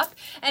that up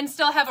and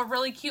still have a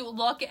really cute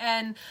look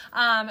and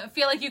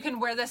feel like you can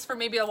wear this for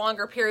maybe a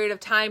longer period of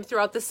time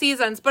throughout the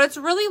seasons. But it's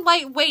really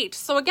lightweight.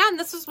 So again,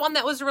 this was one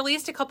that was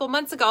released a couple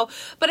months ago,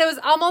 but it was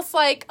almost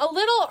like a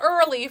little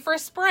early for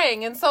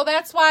spring. And so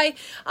that's why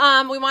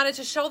we wanted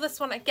to show this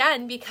one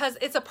again, because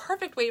it's a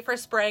perfect weight for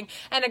spring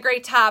and a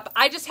great top.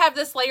 I just have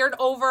this layered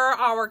over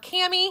our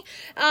cami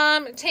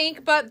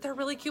tank, but they're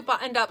really cute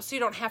buttoned up, so you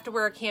don't have to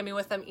wear a cami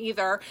with them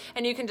either,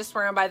 and you can just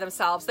wear them by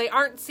themselves. They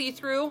aren't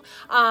see-through.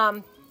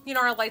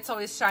 Our lights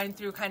always shine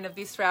through kind of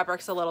these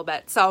fabrics a little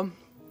bit, so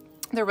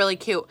they're really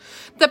cute.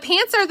 The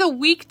pants are the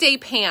weekday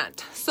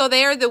pant. So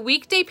they are the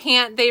weekday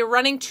pant. They are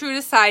running true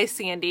to size,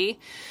 Sandy.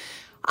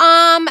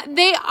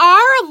 They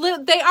are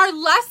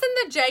less than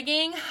the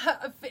jegging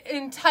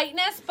in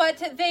tightness,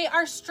 but they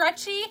are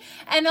stretchy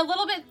and a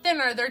little bit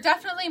thinner. They're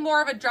definitely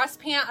more of a dress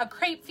pant, a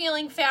crepe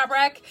feeling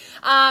fabric.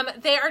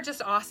 They are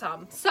just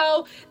awesome.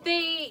 So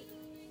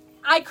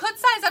I could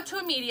size up to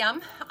a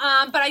medium,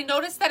 but I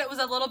noticed that it was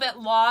a little bit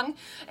long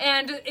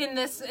and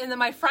in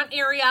my front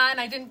area, and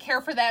I didn't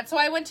care for that. So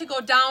I went to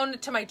go down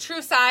to my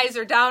true size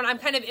or down. I'm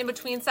kind of in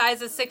between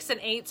sizes 6 and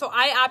 8, so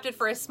I opted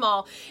for a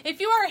small.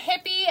 If you are a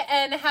hippie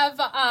and have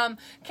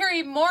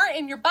carry more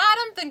in your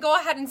bottom, then go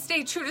ahead and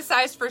stay true to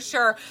size for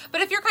sure.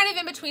 But if you're kind of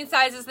in between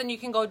sizes, then you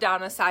can go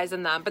down a size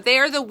in them. But they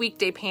are the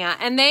weekday pant,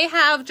 and they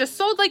have just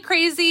sold like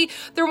crazy.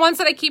 They're ones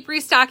that I keep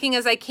restocking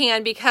as I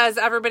can because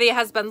everybody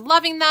has been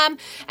loving them,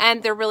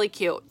 and they're really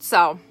cute.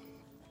 So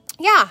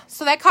yeah,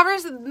 so that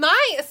covers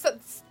my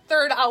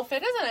third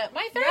outfit, isn't it?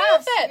 My third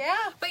outfit. Yeah.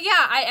 But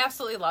yeah, I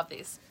absolutely love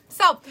these.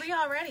 So 3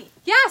 already.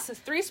 Yes, it's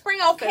 3 spring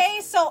outfits. Okay,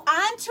 so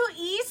on to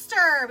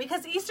Easter,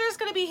 because Easter is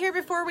going to be here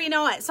before we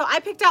know it. So I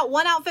picked out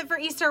one outfit for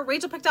Easter.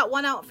 Rachel picked out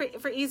one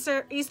outfit for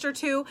Easter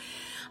too.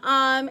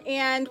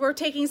 And we're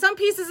taking some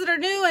pieces that are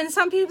new and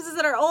some pieces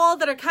that are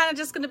old that are kind of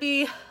just going to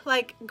be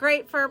like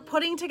great for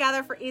putting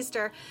together for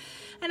Easter.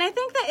 And I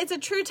think that it's a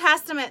true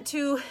testament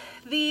to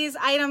these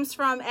items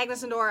from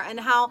Agnes and Dora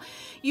and how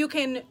you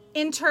can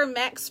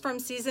intermix from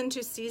season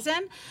to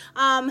season.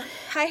 I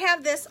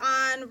have this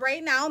on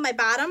right now, my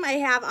bottom. I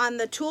have on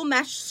the tulle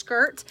mesh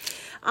skirt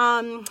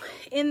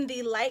in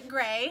the light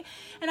gray.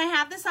 And I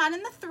have this on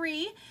in the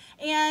 3.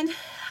 And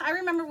I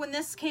remember when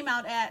this came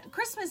out at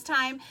Christmas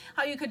time,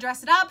 how you could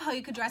dress it up, how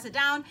you could dress it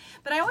down.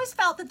 But I always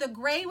felt that the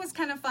gray was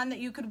kind of fun that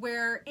you could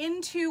wear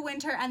into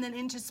winter and then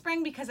into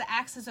spring because it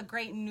acts as a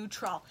great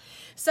neutral.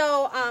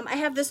 So I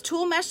have this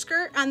tulle mesh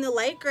skirt on the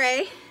light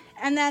gray.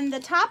 And then the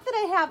top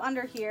that I have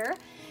under here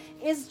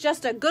is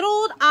just a good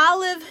old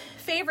olive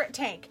favorite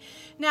tank.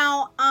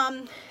 Now,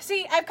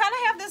 see, I kind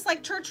of have this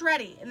like church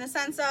ready in the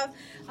sense of,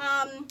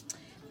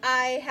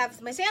 I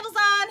have my sandals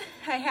on.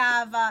 I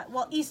have,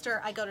 well,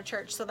 Easter, I go to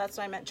church, so that's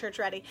why I meant church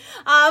ready.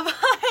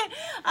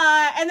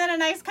 And then a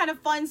nice kind of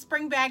fun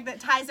spring bag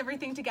that ties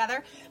everything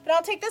together. But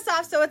I'll take this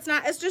off so it's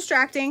not as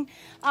distracting.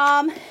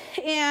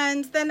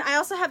 And then I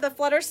also have the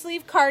flutter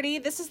sleeve cardi.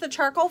 This is the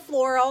charcoal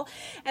floral.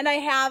 And I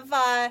have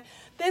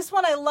this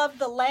one, I love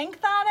the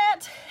length on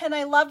it, and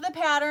I love the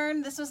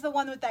pattern. This was the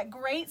one with that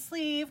great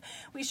sleeve.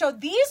 We showed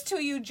these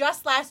to you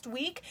just last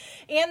week,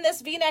 and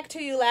this V-neck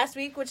to you last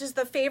week, which is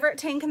the favorite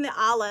tank in the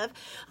olive.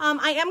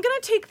 I am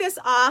going to take this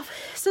off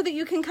so that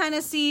you can kind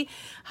of see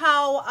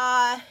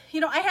how,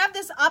 you know, I have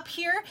this up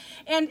here,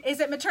 and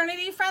is it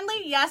maternity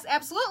friendly? Yes,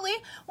 absolutely.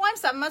 Well, I'm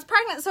 7 months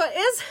pregnant, so it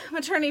is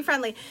maternity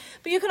friendly.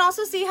 But you can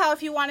also see how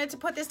if you wanted to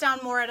put this down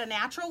more at a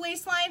natural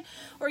waistline,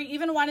 or you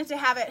even wanted to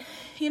have it,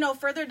 you know,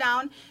 further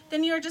down,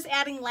 then you're just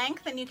adding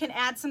length and you can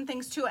add some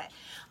things to it.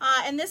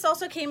 And this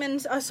also came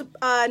in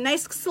a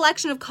nice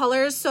selection of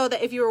colors so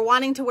that if you were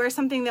wanting to wear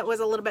something that was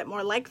a little bit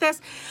more like this,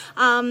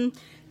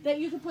 that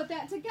you could put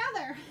that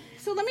together.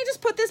 So let me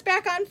just put this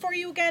back on for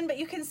you again, but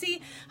you can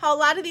see how a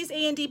lot of these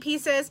A&D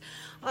pieces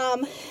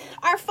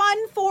are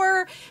fun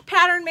for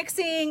pattern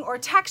mixing or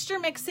texture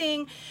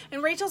mixing.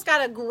 And Rachel's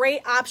got a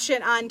great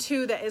option on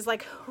too that is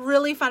like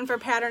really fun for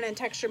pattern and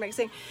texture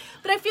mixing.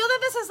 But I feel that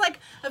this is like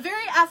a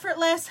very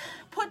effortless,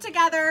 put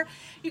together.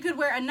 You could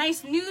wear a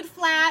nice nude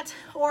flat,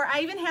 or I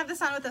even have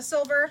this on with a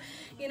silver,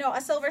 you know, a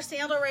silver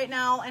sandal right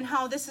now, and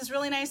how this is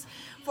really nice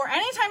for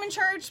any time in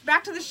church,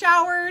 back to the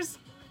showers,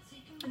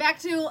 back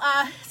to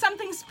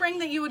something spring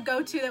that you would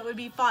go to that would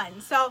be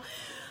fun. So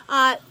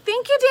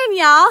thank you,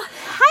 Danielle.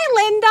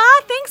 Hi,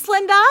 Linda. Thanks,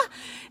 Linda.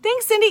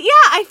 Thanks, Cindy.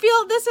 Yeah, I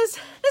feel this is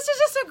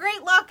just a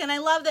great look, and I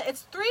love that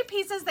it's 3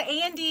 pieces. The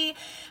A&D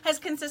has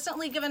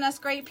consistently given us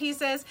great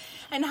pieces,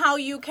 and how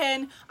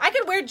I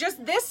could wear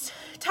just this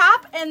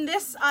top and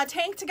this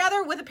tank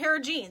together with a pair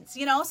of jeans,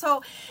 you know,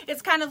 so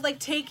it's kind of like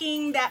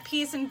taking that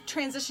piece and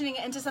transitioning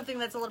it into something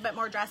that's a little bit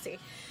more dressy.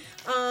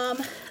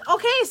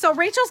 Okay, so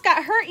Rachel's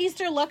got her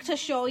Easter look to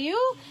show you,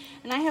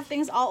 and I have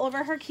things all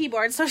over her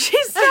keyboard, so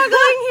she's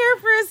struggling here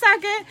for a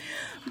second,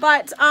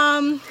 but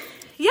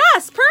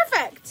yes,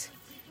 perfect.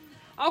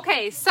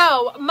 Okay,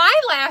 so my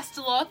last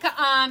look,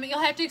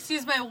 you'll have to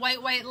excuse my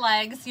white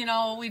legs. You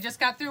know, we just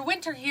got through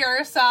winter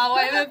here, so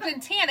I haven't been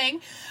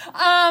tanning.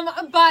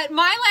 But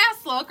my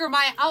last look, or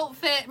my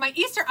outfit, my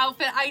Easter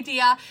outfit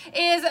idea,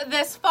 is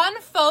this fun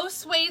faux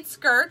suede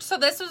skirt. So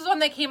this was one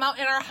that came out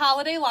in our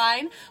holiday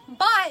line,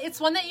 but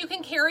it's one that you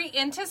can carry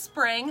into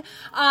spring,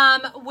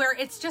 where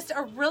it's just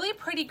a really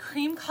pretty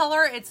cream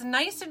color. It's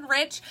nice and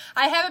rich.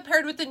 I have it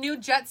paired with the new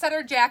Jet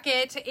Setter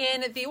jacket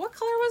in the, what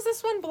color was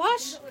this one?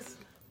 Blush?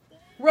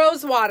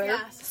 Rose water.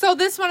 Yes. So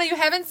this one you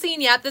haven't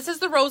seen yet. This is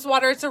the rose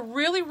water. It's a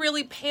really,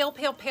 really pale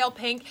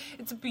pink.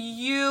 It's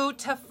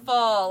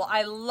beautiful.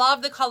 I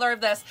love the color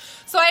of this.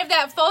 So I have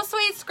that faux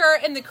suede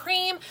skirt in the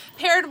cream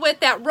paired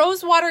with that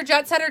rose water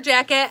Jet Setter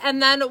jacket,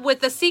 and then with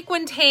the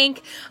sequin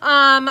tank.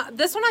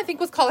 This one I think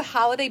was called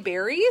Holiday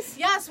Berries.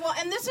 Yes, well,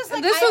 and this is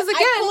like,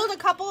 I pulled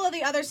a couple of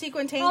the other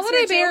sequin tanks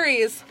Holiday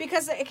Berries,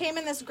 because it came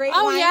in this great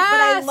line. Yes.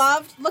 But I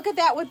loved, look at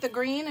that with the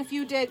green. If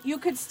you did, you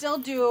could still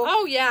do.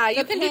 Oh yeah,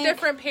 you can pink. do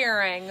different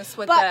pairings. earrings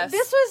with But this.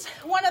 this was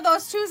one of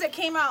those shoes that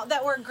came out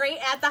that were great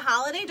at the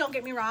holiday, don't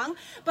get me wrong,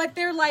 but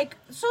they're like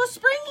so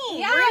springy.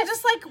 Yes. Where you're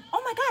just like,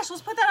 oh my gosh,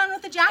 let's put that on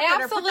with the jacket.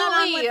 Absolutely. Or put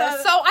that on with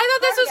the So I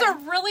thought this was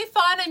cardigan. a really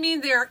fun, I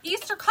mean, they're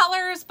Easter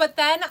colors, but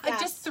then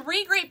Yes. just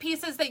 3 great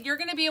pieces that you're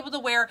going to be able to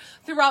wear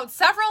throughout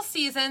several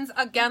seasons.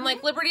 Again,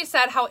 like Liberty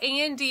said, how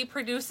A&D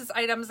produces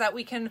items that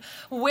we can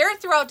wear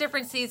throughout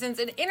different seasons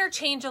and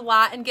interchange a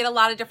lot and get a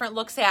lot of different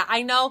looks at.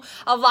 I know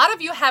a lot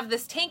of you have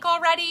this tank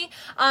already,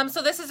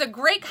 so this is a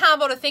great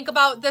combo to think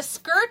about. The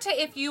skirt,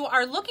 if you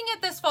are looking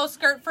at this faux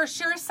skirt, for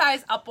sure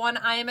size up one.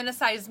 I am in a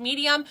size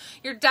medium.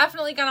 You're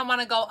definitely going to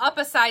want to go up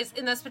a size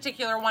in this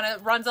particular one.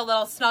 It runs a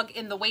little snug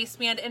in the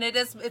waistband, and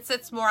it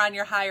sits more on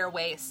your higher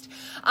waist.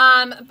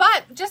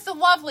 But just a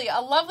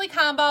lovely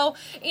combo.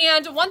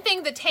 And one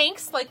thing, the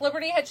tanks, like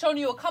Liberty had shown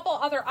you a couple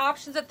other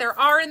options that there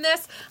are in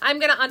this. I'm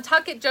going to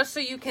untuck it just so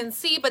you can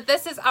see, but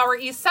this is our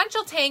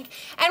essential tank.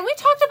 And we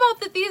talked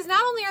about that these,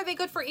 not only are they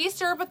good for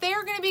Easter, but they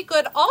are going to be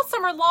good all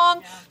summer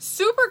long. Yeah.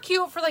 Super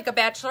cute for like a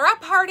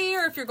bachelorette party,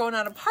 or if you're going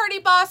on a party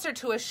bus, or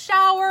to a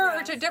shower,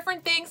 or to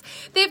different things.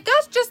 They've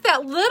got just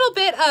that little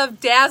bit of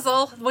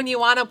dazzle when you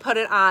want to put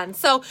it on.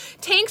 So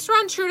tanks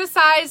run true to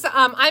size.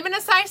 I'm in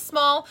a size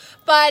small,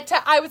 but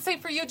I would say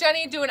for you,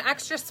 Jenny, do an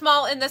extra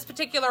small in this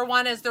particular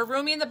one, as they're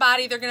roomy in the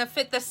body. They're going to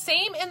fit the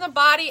same in the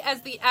body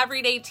as the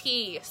everyday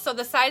tee. So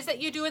the size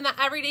that you do in the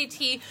everyday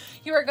tee,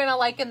 you are going to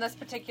like in this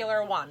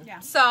particular one. Yeah.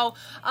 So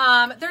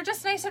they're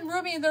just nice and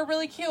roomy, and they're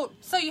really cute.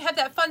 So you have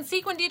that fun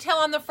sequin detail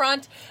on the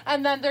front,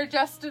 and then they're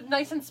just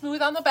nice and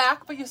smooth on the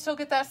back, but you still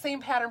get that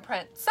same pattern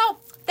print. So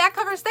that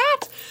covers that.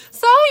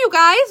 So you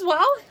guys,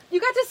 well, you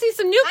got to see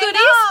some new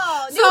goodies.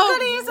 I know. New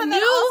goodies, and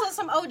then also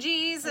some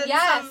OGs. And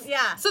some,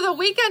 yeah. So the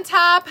weekend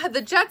top,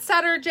 the Jet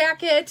Setter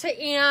jacket,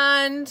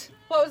 and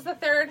what was the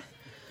third?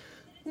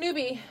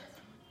 Newbie.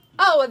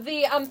 Oh,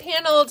 the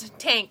paneled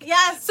tank.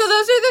 Yes. So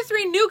those are the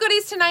 3 new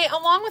goodies tonight,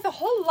 along with a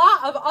whole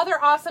lot of other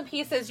awesome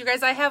pieces. You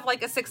guys, I have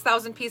like a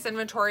 6,000 piece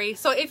inventory.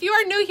 So if you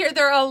are new here,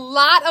 there are a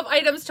lot of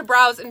items to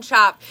browse and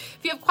shop. If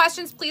you have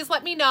questions, please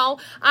let me know.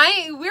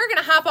 We're going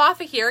to hop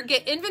off of here,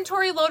 get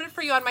inventory loaded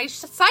for you on my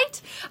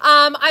site.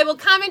 I will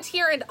comment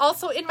here and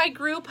also in my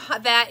group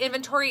that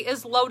inventory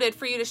is loaded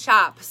for you to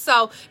shop.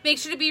 So make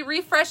sure to be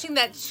refreshing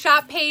that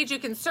shop page. You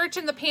can search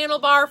in the panel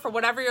bar for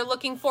whatever you're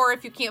looking for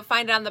if you can't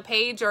find it on the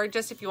page, or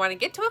just if you want to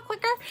get to it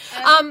quicker.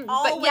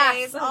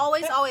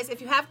 Always,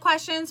 if you have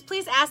questions,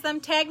 please ask them.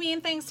 Tag me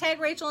in things, tag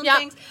Rachel in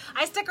things.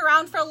 I stick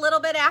around for a little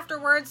bit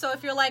afterwards, so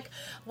if you're like,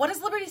 what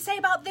does Liberty say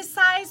about this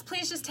size?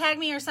 Please just tag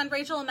me or send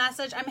Rachel a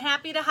message. I'm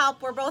happy to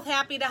help. We're both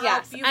happy to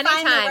help. You find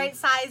the right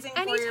sizing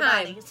for your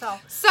body.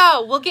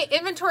 So we'll get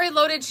inventory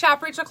loaded,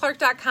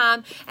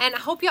 shoprachelclark.com, and I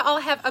hope you all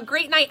have a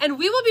great night. And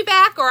we will be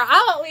back, or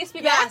I'll at least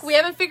be back. We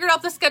haven't figured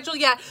out the schedule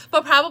yet,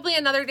 but probably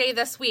another day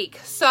this week.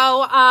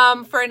 So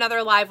for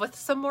another live with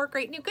some more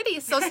great new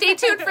goodies. So stay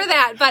tuned for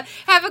that. But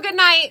have a good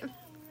night.